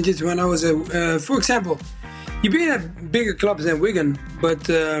couple of adventures when I was, for example, you've been at bigger clubs than Wigan, but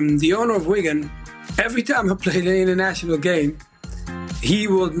the owner of Wigan, every time I played an international game, he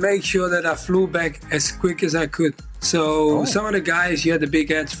would make sure that I flew back as quick as I could. So some of the guys, you had the big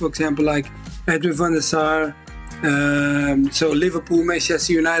heads, for example, like Edwin van der Sar, so Liverpool,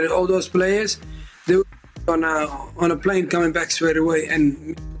 Manchester United, all those players, they were on a plane coming back straight away.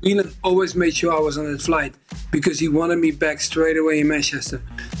 And Whelan always made sure I was on that flight because he wanted me back straight away in Manchester.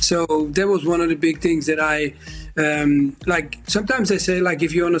 So that was one of the big things that I... like sometimes they say, like,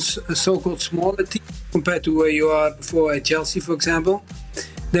 if you're on a so-called smaller team compared to where you are before at Chelsea, for example,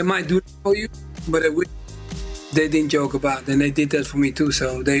 they might do it for you, but they didn't joke about it, and they did that for me too.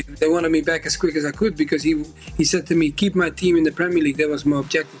 So they wanted me back as quick as I could because he said to me, keep my team in the Premier League. That was my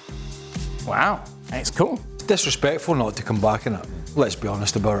objective. Wow, that's cool. It's disrespectful not to come back in it. Let's be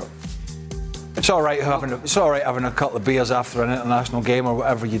honest about it. It's all right having a couple of beers after an international game or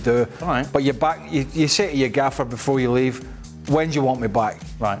whatever you do. All right. But you're back. You say to your gaffer before you leave, when do you want me back?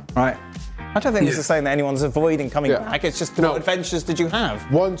 Right. I don't think this is saying that anyone's avoiding coming back. It's just what adventures did you have?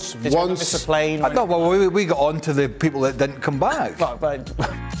 Did you miss a plane? No, well, we got on to the people that didn't come back.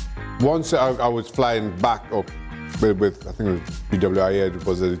 Once I was flying back up with I think it was BWI it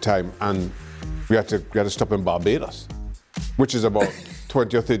was at the time, and we had to stop in Barbados, which is about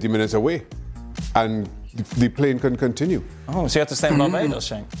 20 or 30 minutes away. And the plane couldn't continue. Oh, so you had to stay in Barbados,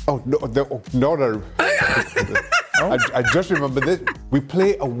 Shane? Oh, no. I just remember this. We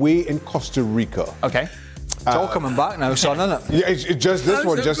play away in Costa Rica. Okay. It's all coming back now, son, isn't it? Yeah, it's just this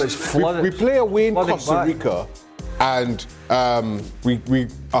one. Just we play away in Costa Rica, and we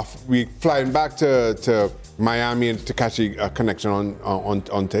flying back to Miami and to catch a connection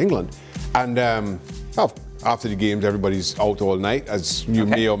on to England, and after the games, everybody's out all night, as you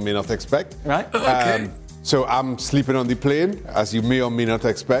may or may not expect. Right. So I'm sleeping on the plane, as you may or may not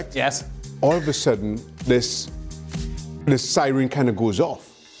expect. Yes. All of a sudden, this siren kind of goes off,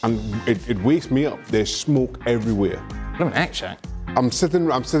 and it wakes me up. There's smoke everywhere. I'm sitting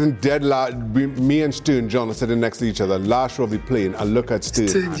dead. Me and Stu and John are sitting next to each other, last row of the plane. I look at Stu,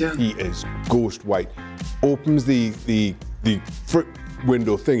 and he is ghost white. Opens the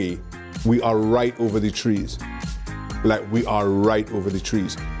window thingy. We are right over the trees. We are right over the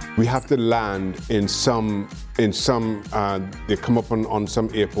trees. We have to land in some. They come up on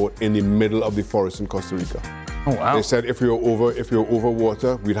some airport in the middle of the forest in Costa Rica. Oh wow! They said if you're over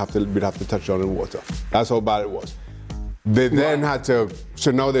water, we'd have to touch down in water. That's how bad it was. They then had to,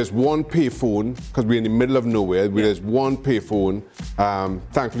 so now there's one payphone, because we're in the middle of nowhere, there's one payphone.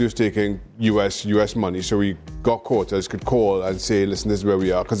 Thankfully, it was taking US money, so we got quotas, could call and say, listen, this is where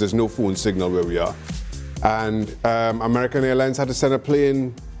we are, because there's no phone signal where we are. And American Airlines had to send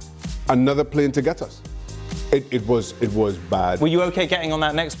another plane to get us. It was bad. Were you okay getting on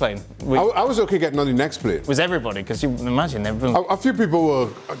that next plane? I was okay getting on the next plane. Was everybody? Because you imagine everyone. A few people were,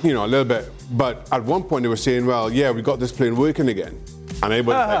 a little bit, but at one point they were saying, well, yeah, we got this plane working again. And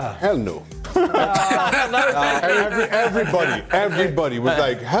everybody was like, hell no. Everybody was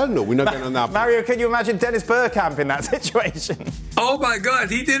like, hell no, we're not getting on that plane. Mario, can you imagine Dennis Bergkamp in that situation? Oh my God,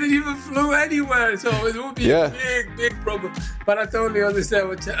 he didn't even flew anywhere, so it would be a big problem. But I totally understand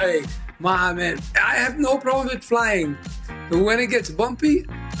what you're saying. Man, I have no problem with flying. But when it gets bumpy,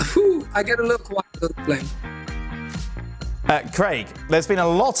 I get a little quiet on the plane. Craig, there's been a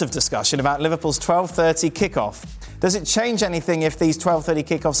lot of discussion about Liverpool's 12:30 kickoff. Does it change anything if these 12:30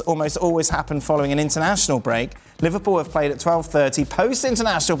 kickoffs almost always happen following an international break? Liverpool have played at 12:30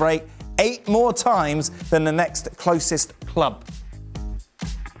 post-international break 8 more times than the next closest club.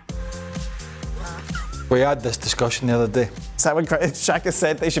 We had this discussion the other day. Is that when Shaka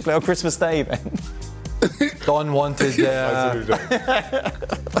said they should play on Christmas Day then? Don wanted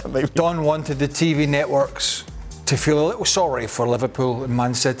Don wanted the TV networks to feel a little sorry for Liverpool and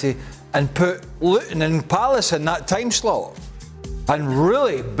Man City and put Luton and Palace in that time slot and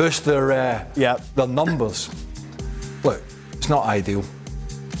really boost their numbers. Look, it's not ideal.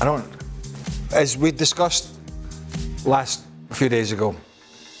 As we discussed a few days ago,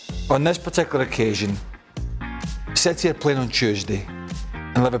 on this particular occasion, City are playing on Tuesday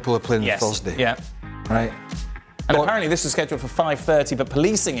and Liverpool are playing on Thursday. Yeah. Right. And apparently this was scheduled for 5:30, but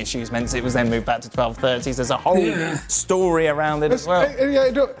policing issues meant it was then moved back to 12:30. So there's a whole story around it as well.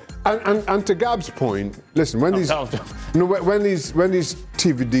 And to Gab's point, listen, when these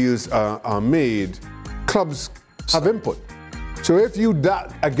TV deals are made, clubs have input. So if you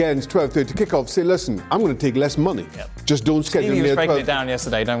against 12:30 kickoff, say, listen, I'm going to take less money. Yep. Just don't schedule me at 12. He was breaking it down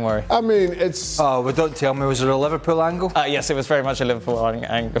yesterday, don't worry. I mean, it's... Oh, but don't tell me, was there a Liverpool angle? Yes, it was very much a Liverpool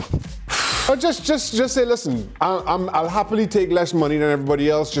angle. Just say, listen, I'll happily take less money than everybody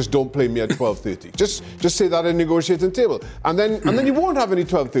else, just don't play me at 12:30. Just say that at the negotiating table. And then you won't have any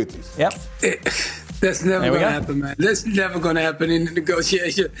 12:30s. Yep. That's never going to happen, man. That's never going to happen in the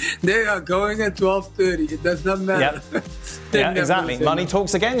negotiation. They are going at 12:30. It does not matter. Yep. Yeah, exactly. Money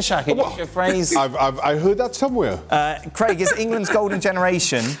talks again, Shaka. Use your phrase. I heard that somewhere. Craig, is England's golden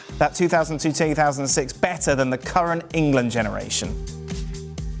generation, that 2002-2006, better than the current England generation?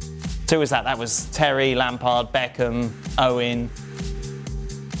 Who was that? That was Terry, Lampard, Beckham, Owen.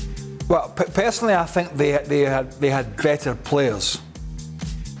 Well, personally, I think they had better players.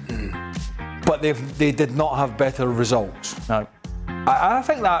 But they did not have better results. No. I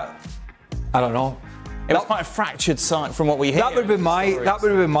think that, I don't know. It was quite a fractured side from what we hear. That would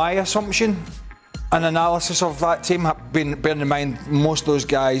be my assumption. An analysis of that team, bearing in mind most of those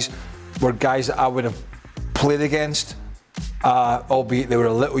guys were guys that I would have played against, albeit they were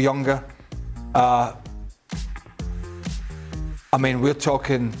a little younger. I mean, we're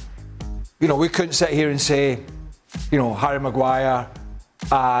talking, we couldn't sit here and say, Harry Maguire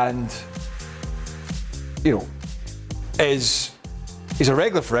and, he's a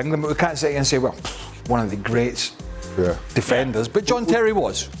regular for England, but we can't sit here and say, well, one of the greats defenders. But John Terry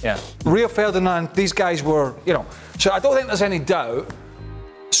was. Yeah. Rio Ferdinand, these guys were, So I don't think there's any doubt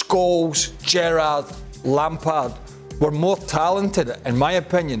Scholes, Gerrard, Lampard were more talented, in my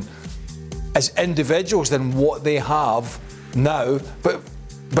opinion, as individuals than what they have now. But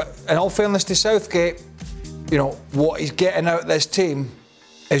in all fairness to Southgate, what he's getting out of this team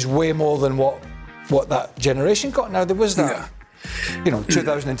is way more than what that generation got. Now there was that,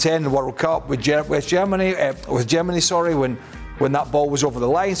 2010, the World Cup with Germany, when that ball was over the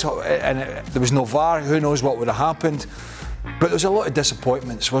line, there was no VAR. Who knows what would have happened? But there was a lot of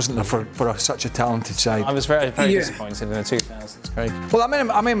disappointments, wasn't there, for such a talented side? I was very, very disappointed in the 2000s, Craig. Well,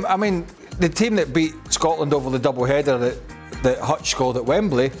 I mean, the team that beat Scotland over the double-header that Hutch scored at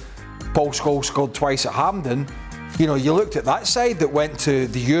Wembley, Paul Scholes scored twice at Hampden. You looked at that side that went to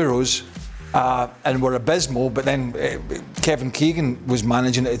the Euros and were abysmal, but then Kevin Keegan was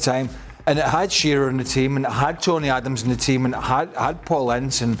managing at the time, and it had Shearer in the team, and it had Tony Adams in the team, and it had Paul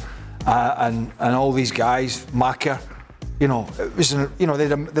Ince and all these guys, Maka. It was they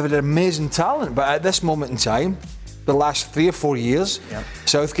had amazing talent, but at this moment in time, the last 3 or 4 years,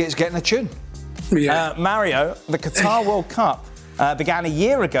 Southgate's getting a tune. Yeah. Mario, the Qatar World Cup began a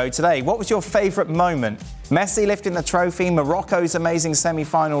year ago today. What was your favourite moment? Messi lifting the trophy, Morocco's amazing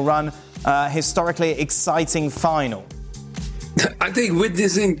semi-final run, historically exciting final. I think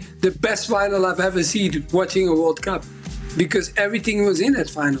witnessing the best final I've ever seen watching a World Cup, because everything was in that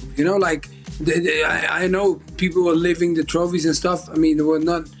final. You know, like I know people were living the trophies and stuff. I mean, there were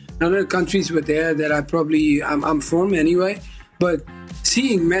none of the countries were there that I'm from anyway. But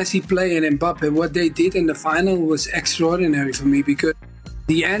seeing Messi play and Mbappe, what they did in the final was extraordinary for me, because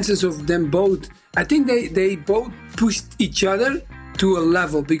the answers of them both, I think they both pushed each other to a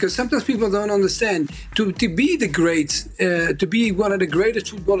level, because sometimes people don't understand. To be the greats, to be one of the greatest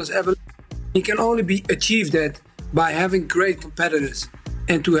footballers ever, you can only achieve that by having great competitors.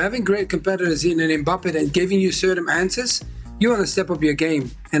 And to having great competitors in an Mbappe and giving you certain answers, you want to step up your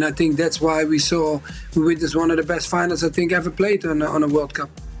game. And I think that's why we witnessed one of the best finals I think ever played on a World Cup.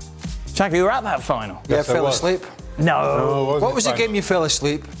 Shaq, you were at that final? Yeah, fell asleep. No. What was the game you fell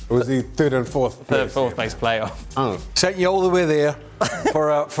asleep? It was the third and fourth place playoff. Oh. Sent you all the way there for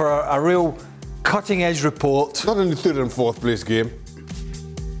a real cutting-edge report. Not in the third and fourth place game.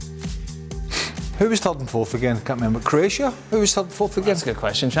 Who was third and fourth again? I can't remember. Croatia? Who was third and fourth again? That's a good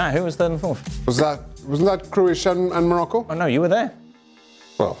question, Shaq. Who was third and fourth? Wasn't that Croatia and Morocco? Oh no, you were there.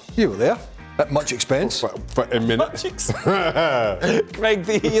 Well, you were there. At much expense. For a minute. Much expense. Greg,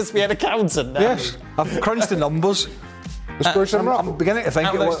 the ESPN accountant now. Yes, I've crunched the numbers. Was Croatia and Morocco? I'm beginning to think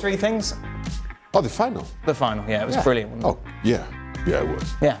out of those three things. Oh, the final. The final, yeah, it was brilliant. Oh, yeah, it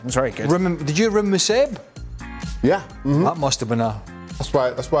was. Yeah, it was very good. Did you room with Seb? Yeah. Mm-hmm. That must have been a.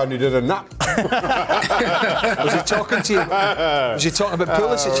 That's why I needed a nap. Was he talking to you? Was he talking about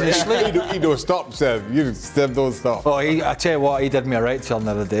Pulisic in his sleep? He don't stop, Seb. Seb don't stop. Oh, I tell you what, he did me a right turn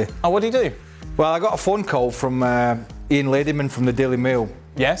the other day. Oh, what did he do? Well, I got a phone call from Ian Ladyman from the Daily Mail.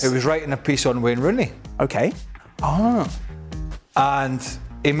 Yes. He was writing a piece on Wayne Rooney. Okay. Oh. And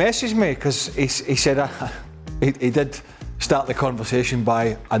he messaged me because he said he did start the conversation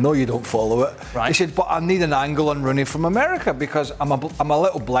by, I know you don't follow it. Right. He said, but I need an angle on Rooney from America because I'm a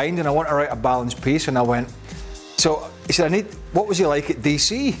little blind and I want to write a balanced piece. And I went, so he said, what was he like at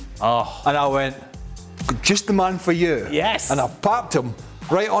DC? Oh. And I went, just the man for you. Yes. And I popped him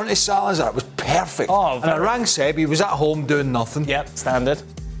right onto Salazar. It was perfect. Oh, and I rang Seb. He was at home doing nothing. Yep, standard.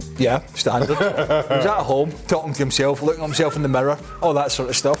 Yeah, standard. He was at home talking to himself, looking at himself in the mirror, all that sort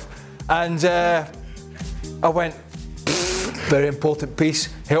of stuff. And I went, very important piece,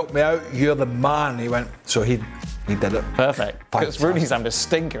 help me out, you're the man. He went, so he did it. Perfect. Because Rooney's having a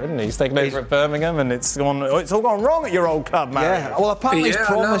stinker, isn't he? He's taken over at Birmingham and it's all gone wrong at your old club, Mario. Yeah, well, apparently he's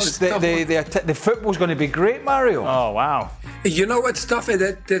promised that the football's going to be great, Mario. Oh, wow. You know what's tough at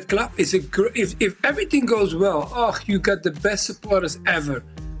that club? Is if everything goes well, you got the best supporters ever.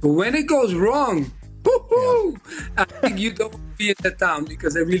 But when it goes wrong, I think you don't be in that town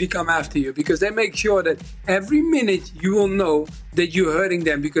because they really come after you, because they make sure that every minute you will know that you're hurting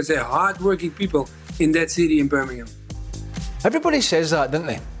them, because they're hard-working people in that city in Birmingham. Everybody says that, don't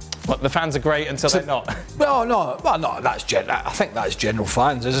they? What, the fans are great until they're not? No, that's I think that's general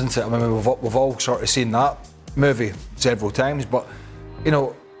fans, isn't it? I mean, we've all sort of seen that movie several times, but, you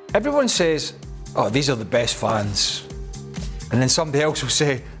know, everyone says, oh, these are the best fans. And then somebody else will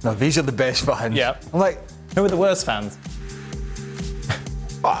say, no, these are the best fans. Yeah. I'm like, who are the worst fans?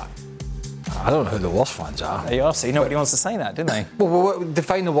 I don't know who the worst fans are. There you are. See, nobody wants to say that, didn't they? Well,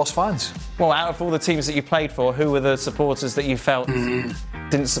 define the worst fans. Well, out of all the teams that you played for, who were the supporters that you felt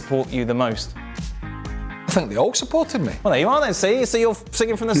didn't support you the most? I think they all supported me. Well, there you are then, see? So you're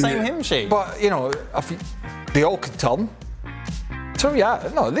singing from the same hymn sheet. But, you know, they all could turn. So, yeah,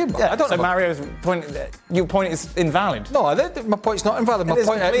 no, I don't know. So Mario's point, your point is invalid? No, my point's not invalid.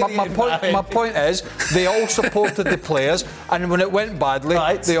 My point is they all supported the players, and when it went badly,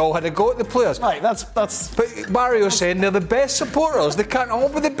 they all had a go at the players. Right, that's... But Mario's saying they're the best supporters. They can't all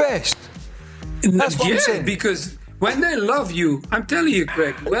be the best. That's what I'm saying. Because when they love you, I'm telling you,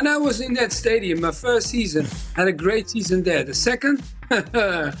 Craig, when I was in that stadium, my first season, I had a great season there. The second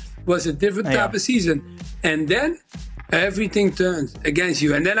was a different type of season. And then everything turned against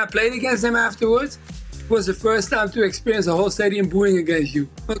you. And then I played against them afterwards. It was the first time to experience a whole stadium booing against you.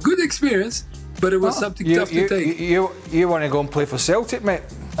 A good experience, but it was something tough to take. You want to go and play for Celtic, mate?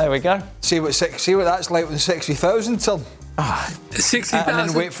 There we go. See what that's like when 60,000 turn. 60,000.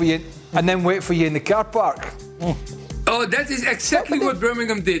 And then wait for you in the car park. Oh, that is exactly what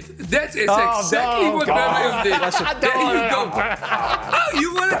Birmingham did. That is exactly what Birmingham did. There you go. Oh,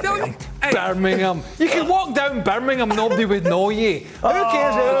 you want to tell me? Hey. Birmingham. You can walk down Birmingham, nobody would know you. Who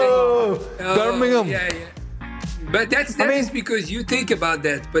cares? Birmingham. Yeah. But that is because you think about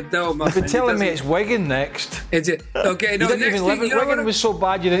that. But no, my friend. You've been telling me it's Wigan next. Okay, no, next thing, Wigan was so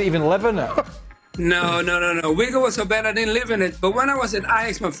bad you didn't even live in it. No. Wigan was so bad I didn't live in it. But when I was at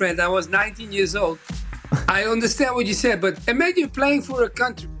Ajax, my friend, I was 19 years old. I understand what you said, but imagine playing for a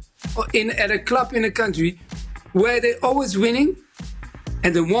country, at a club in a country where they're always winning,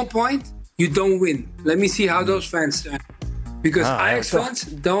 and at one point you don't win. Let me see how those fans turn. Because Ajax fans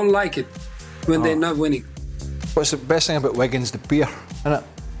don't like it when they're not winning. What's the best thing about Wigan's? The beer, isn't it?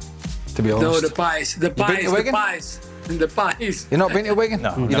 To be honest. No, the pies. The pies. You're not been to Wigan?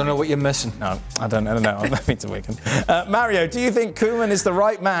 No. You don't know what you're missing. No, I don't know. I've not been to Wigan. Mario, do you think Koeman is the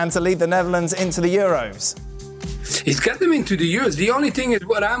right man to lead the Netherlands into the Euros? He's got them into the Euros. The only thing is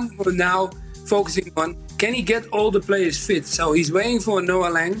what I'm now focusing on, can he get all the players fit? So he's waiting for Noah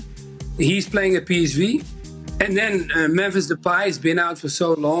Lang. He's playing at PSV. And then Memphis Depay has been out for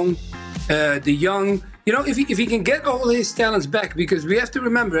so long. De Jong. You know, if he can get all his talents back, because we have to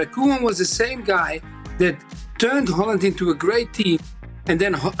remember that Koeman was the same guy that turned Holland into a great team, and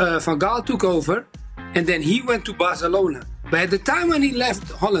then Van Gaal took over, and then he went to Barcelona. But at the time when he left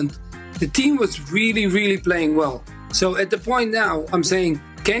Holland, the team was really, really playing well. So at the point now, I'm saying,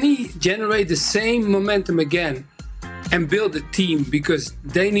 can he generate the same momentum again and build a team? Because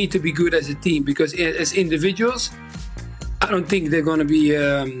they need to be good as a team, because as individuals, I don't think they're going to be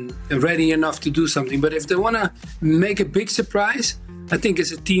ready enough to do something. But if they want to make a big surprise, I think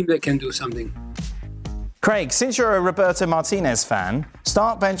it's a team that can do something. Craig, since you're a Roberto Martinez fan,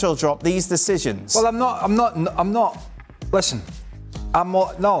 start, bench or drop these decisions. Well, I'm not. Listen, I'm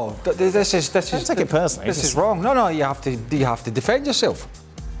not. No, this is. Don't take it personally. This is wrong. No, you have to defend yourself.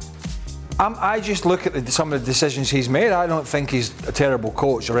 I just look at some of the decisions he's made. I don't think he's a terrible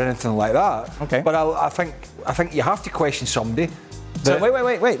coach or anything like that. Okay. But I think you have to question somebody. So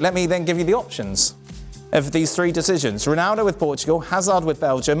wait. Let me then give you the options of these three decisions: Ronaldo with Portugal, Hazard with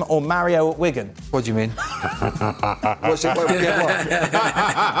Belgium, or Mario at Wigan. What do you mean? What's it? What do you mean?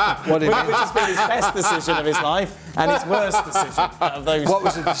 Which has been his best decision of his life and his worst decision of those. What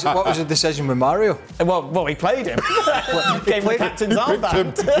was the decision with Mario? Well, he played him. Gave him the captain's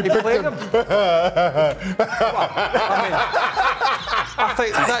armband. He played him. I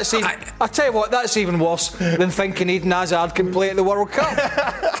think that's even. I tell you what, that's even worse than thinking Eden Hazard can play at the World Cup.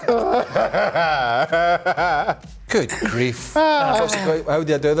 Good grief. How do I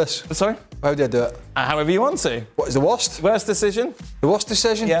do this? Sorry? How do I do it? However you want to. What is the worst? Worst decision? The worst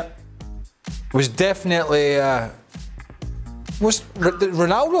decision? Yeah. Was definitely was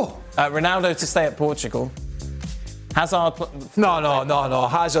Ronaldo. Ronaldo to stay at Portugal. Hazard. No.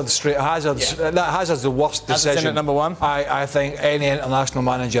 Hazard's the worst decision. At number one. I think any international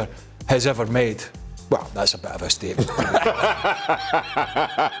manager has ever made. Well, that's a bit of a statement.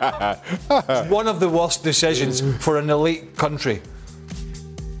 One of the worst decisions for an elite country.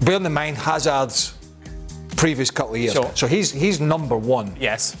 Bearing in mind Hazard's previous couple of years. Sure. So he's number one.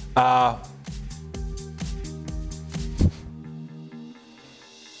 Yes.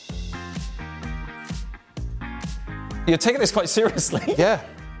 You're taking this quite seriously. Yeah.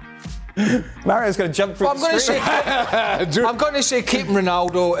 Mario's going to jump through the screen. I'm going to say keeping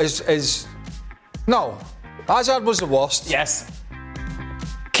Ronaldo is... No. Hazard was the worst. Yes.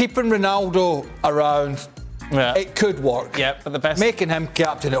 Keeping Ronaldo around, it could work. Yeah, but the best... Making him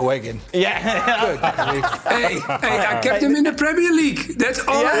captain at Wigan. Yeah. Good grief. Hey, I kept him in the Premier League. That's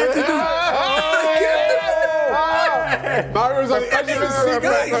all I had to do. Mario's on the edge of his seat.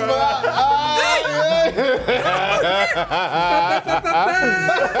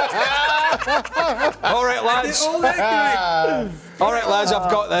 All right, lads. All right, lads,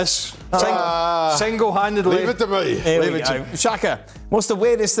 I've got this. Single-handedly. Leave it to me. Leave it to me. Shaka, what's the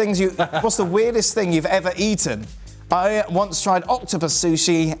weirdest thing you've ever eaten? I once tried octopus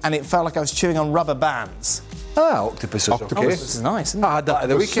sushi and it felt like I was chewing on rubber bands. Octopus is okay. Octopus is nice, isn't it? I had that at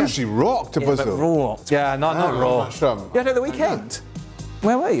the weekend. Sushi raw octopus. Yeah, but raw octopus. Yeah, not raw. You had it at the weekend?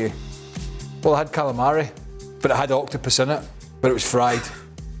 Where were you? Well, I had calamari, but it had octopus in it, but it was fried.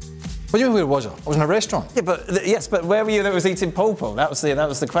 What do you mean where was I? I was in a restaurant. Yeah, but but where were you that was eating pulpo? That was the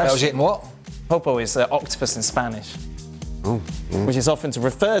question. I was eating what? Pulpo is octopus in Spanish. Which is often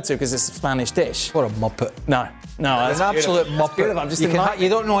referred to because it's a Spanish dish. What a muppet. No, an absolute muppet. I'm just you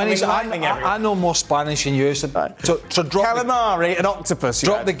don't know anything. I know more Spanish than you. So drop calamari and octopus.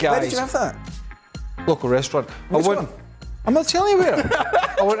 Drop the guys. Where did you have that? Local restaurant. Which one? I'm not telling you where.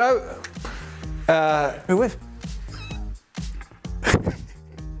 I went out. Who with?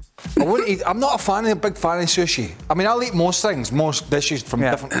 I wouldn't eat. I'm not a big fan of sushi. I mean, I'll eat most things, most dishes from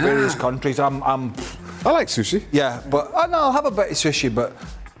different various countries. I like sushi. Yeah, but I'll have a bit of sushi, but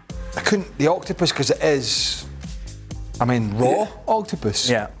I couldn't. The octopus, because it is, raw octopus.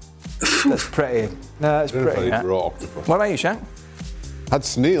 Yeah. That's pretty. No, it's pretty. Raw octopus. What about you, Shaq? Had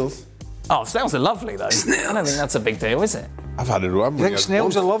snails. Oh, snails are lovely, though. I don't think that's a big deal, is it? I've had it. You think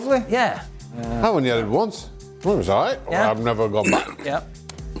snails are lovely? Yeah. I only had it once. It was all right. Yeah. I've never gone back. Yeah.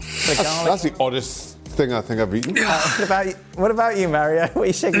 That's the oddest thing I think I've eaten. What about you, Mario? What are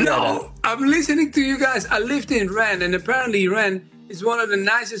you shaking your head at? No, I'm listening to you guys. I lived in Rennes, and apparently Rennes is one of the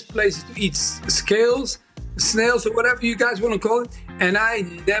nicest places to eat snails, or whatever you guys want to call it. And I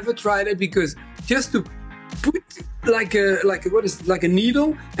never tried it because just to put like a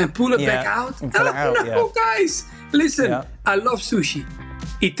needle and pull it back out. And pull it out, No, guys, listen. Yeah. I love sushi,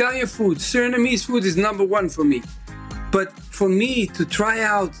 Italian food, Surinamese food is number one for me. But for me to try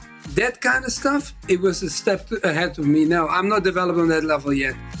out that kind of stuff, it was a step ahead of me. Now, I'm not developed on that level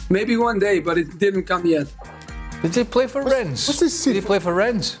yet. Maybe one day, but it didn't come yet. Did you play for Rennes? What's this? Did you play for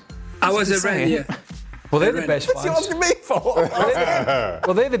Rennes? I was at Rennes, yeah. Well, they're the best What's you fans. asking me for?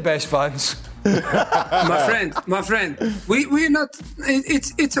 Well, they're the best fans. my friend, we're not.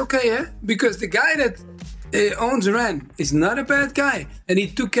 It's okay, yeah. Because the guy that owns Rennes is not a bad guy, and he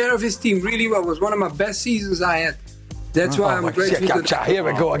took care of his team really well. It was one of my best seasons I had. That's why I'm grateful. Here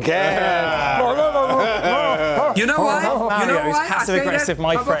we go again. You know why? You know Mario is why? passive aggressive,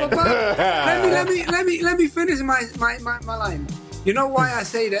 my friend. Let me finish my line. You know why I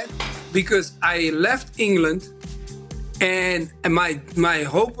say that? Because I left England, and my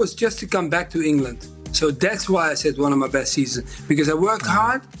hope was just to come back to England. So that's why I said one of my best seasons. Because I worked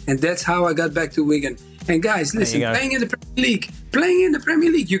hard, and that's how I got back to Wigan. And guys, listen, playing in the Premier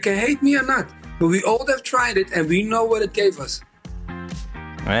League, you can hate me or not, but we all have tried it, and we know what it gave us.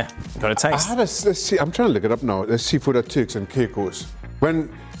 Yeah, got a taste. Let's see. I'm trying to look it up now. Let's see for the Turks and Caicos. When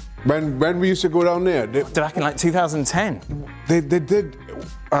we used to go down there, back in like 2010. They did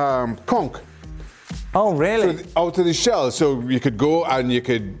conch. Oh, really? Out of the shell, so you could go and you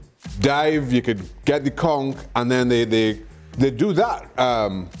could dive, you could get the conch, and then they do that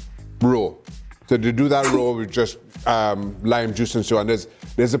roe. So they do that roe with just lime juice and so on.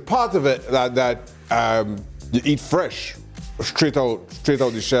 There's a part of it that you eat fresh, straight out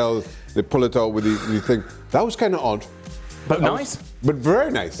the shell. They pull it out with the thing. That was kind of odd, but nice. But very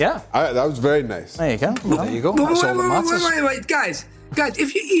nice. Yeah, that was very nice. There you go. Well, there you go. That's all that matters. Wait, guys,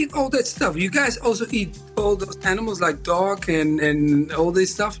 if you eat all that stuff, you guys also eat all those animals like dog and all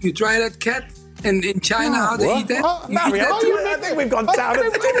this stuff. You try that cat? And in China, how they eat that? Mario, I think we've gone down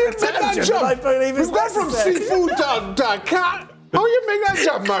a tangent. I believe it's We've gone from seafood to cat. How you make that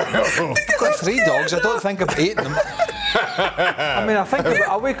jump, Mario? I've got 3 dogs. I don't think I've eaten them. I mean, I think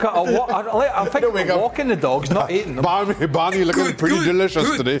I wake up. I think I'm walking the dogs, not eating them. Barney looking pretty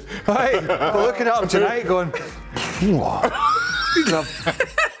delicious today. Hey, we're looking at him tonight, going.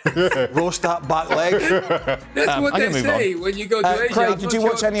 Roast that back leg. That's what they say when you go to Asia. Craig, did you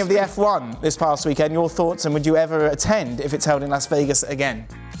watch any of the F1 this past weekend? Your thoughts, and would you ever attend if it's held in Las Vegas again?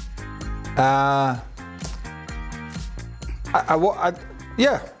 Yeah.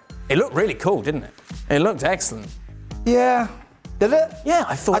 It looked really cool, didn't it? It looked excellent. Yeah. Did it? Yeah,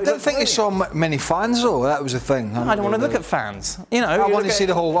 I thought. I didn't think you saw many fans though. That was the thing. I don't want to look at fans. You know, I want to see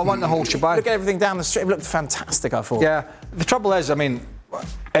the whole. I want the whole shebang. Look at everything down the street. It looked fantastic. I thought. Yeah. The trouble is, I mean,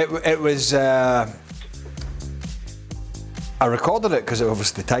 it was. I recorded it because it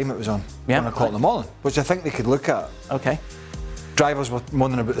was the time it was on. Yeah. 1 o'clock in the morning, which I think they could look at. Okay. Drivers were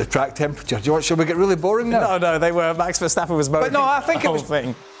moaning about the track temperature. Do you want? Shall we get really boring now? No, they were. Max Verstappen was moaning. But no, I think the it was.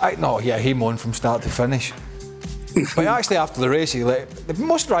 Thing. He moaned from start to finish. But actually, after the race,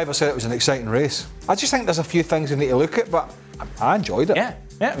 most drivers said it was an exciting race. I just think there's a few things we need to look at, but I enjoyed it.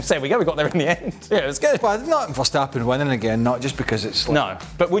 Yeah. So we got there in the end. Yeah, it was good. Well, not Verstappen winning again, not just because it's. No,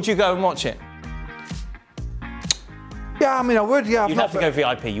 but would you go and watch it? Yeah, I mean, I would. Yeah, you'd have to go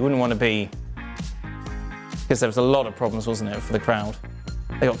VIP. You wouldn't want to be. Because there was a lot of problems, wasn't there, for the crowd?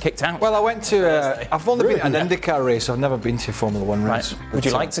 They got kicked out. Well, I went to. I've only been to an IndyCar race. I've never been to a Formula One race. Right. Would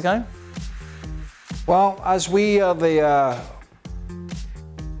you like to go? Well, as we are the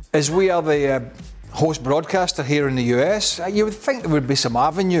host broadcaster here in the US, you would think there would be some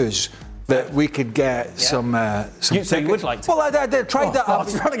avenues that we could get some. So you would like to? Well, I did. Tried that. I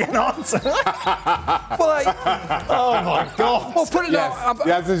was trying to get an answer. Oh my God! Well, put it out.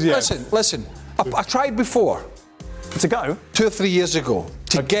 Yes. Listen. I tried before. To go? 2 or 3 years ago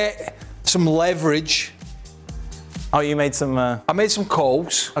to get some leverage. Oh, you made some. I made some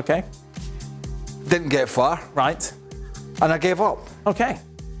calls. Okay. Didn't get far. Right. And I gave up. Okay.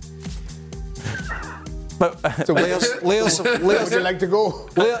 But so layers. Would you like to go?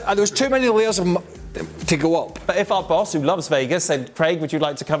 There was too many layers to go up. But if our boss, who loves Vegas, said, "Craig, would you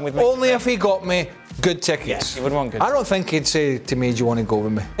like to come with me?" Only if he got me good tickets. Yes, he would want good. I don't think he'd say to me, "Do you want to go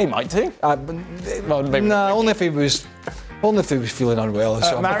with me?" He might do. No, only if he was Only if he was feeling unwell.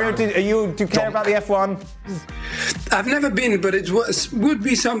 Mario, do you care about the F1? I've never been, but it would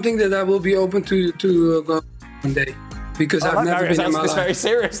be something that I will be open to go one day. Because I've never been in my life. Very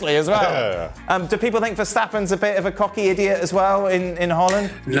seriously as well. Do people think Verstappen's a bit of a cocky idiot as well in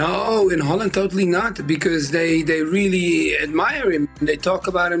Holland? No, in Holland totally not, because they really admire him. They talk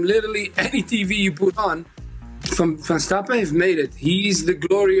about him literally any TV you put on. Van Verstappen has made it. He's the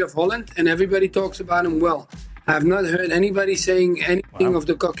glory of Holland, and everybody talks about him well. I've not heard anybody saying anything of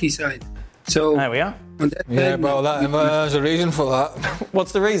the cocky side. So there we are. There's a reason for that.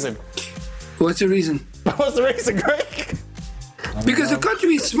 What's the reason? What's the reason? What's the reason, Greg? Because the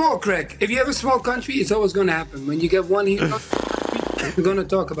country is small, Craig. If you have a small country, it's always going to happen. When you get one hero, we're going to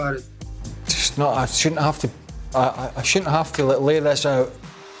talk about it. Just not. I shouldn't have to. I shouldn't have to lay this out.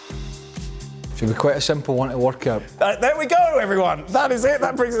 Should be quite a simple one to work out. There we go, everyone. That is it.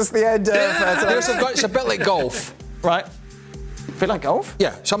 That brings us to the end. It's a bit like golf, right? A bit like golf?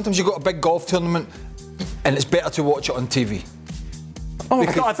 Yeah. Sometimes you got a big golf tournament, and it's better to watch it on TV. Oh my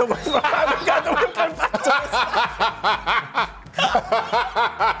God! I thought we were going back to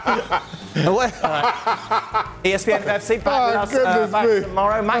ESPN FC back with us back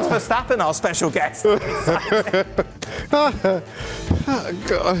tomorrow. Max Verstappen, our special guest. Oh,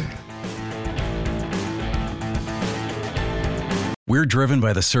 God. We're driven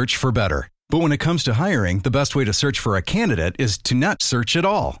by the search for better. But when it comes to hiring, the best way to search for a candidate is to not search at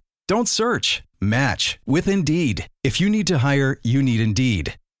all. Don't search. Match with Indeed. If you need to hire, you need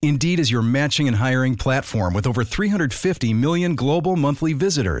Indeed. Indeed is your matching and hiring platform with over 350 million global monthly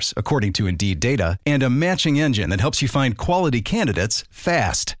visitors, according to Indeed data, and a matching engine that helps you find quality candidates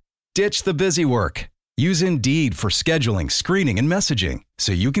fast. Ditch the busy work. Use Indeed for scheduling, screening, and messaging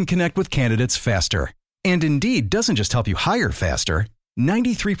so you can connect with candidates faster. And Indeed doesn't just help you hire faster.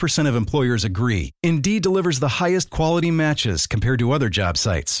 93% of employers agree Indeed delivers the highest quality matches compared to other job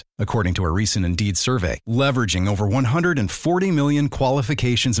sites, according to a recent Indeed survey. Leveraging over 140 million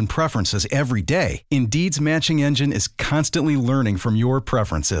qualifications and preferences every day, Indeed's matching engine is constantly learning from your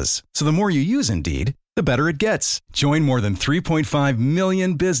preferences. So the more you use Indeed, the better it gets. Join more than 3.5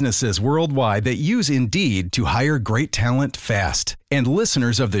 million businesses worldwide that use Indeed to hire great talent fast. And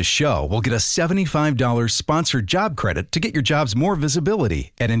listeners of this show will get a $75 sponsored job credit to get your jobs more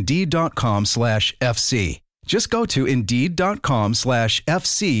visibility at Indeed.com/FC. Just go to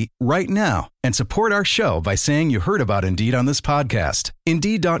Indeed.com/FC right now and support our show by saying you heard about Indeed on this podcast.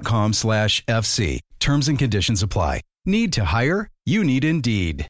 Indeed.com/FC. Terms and conditions apply. Need to hire? You need Indeed.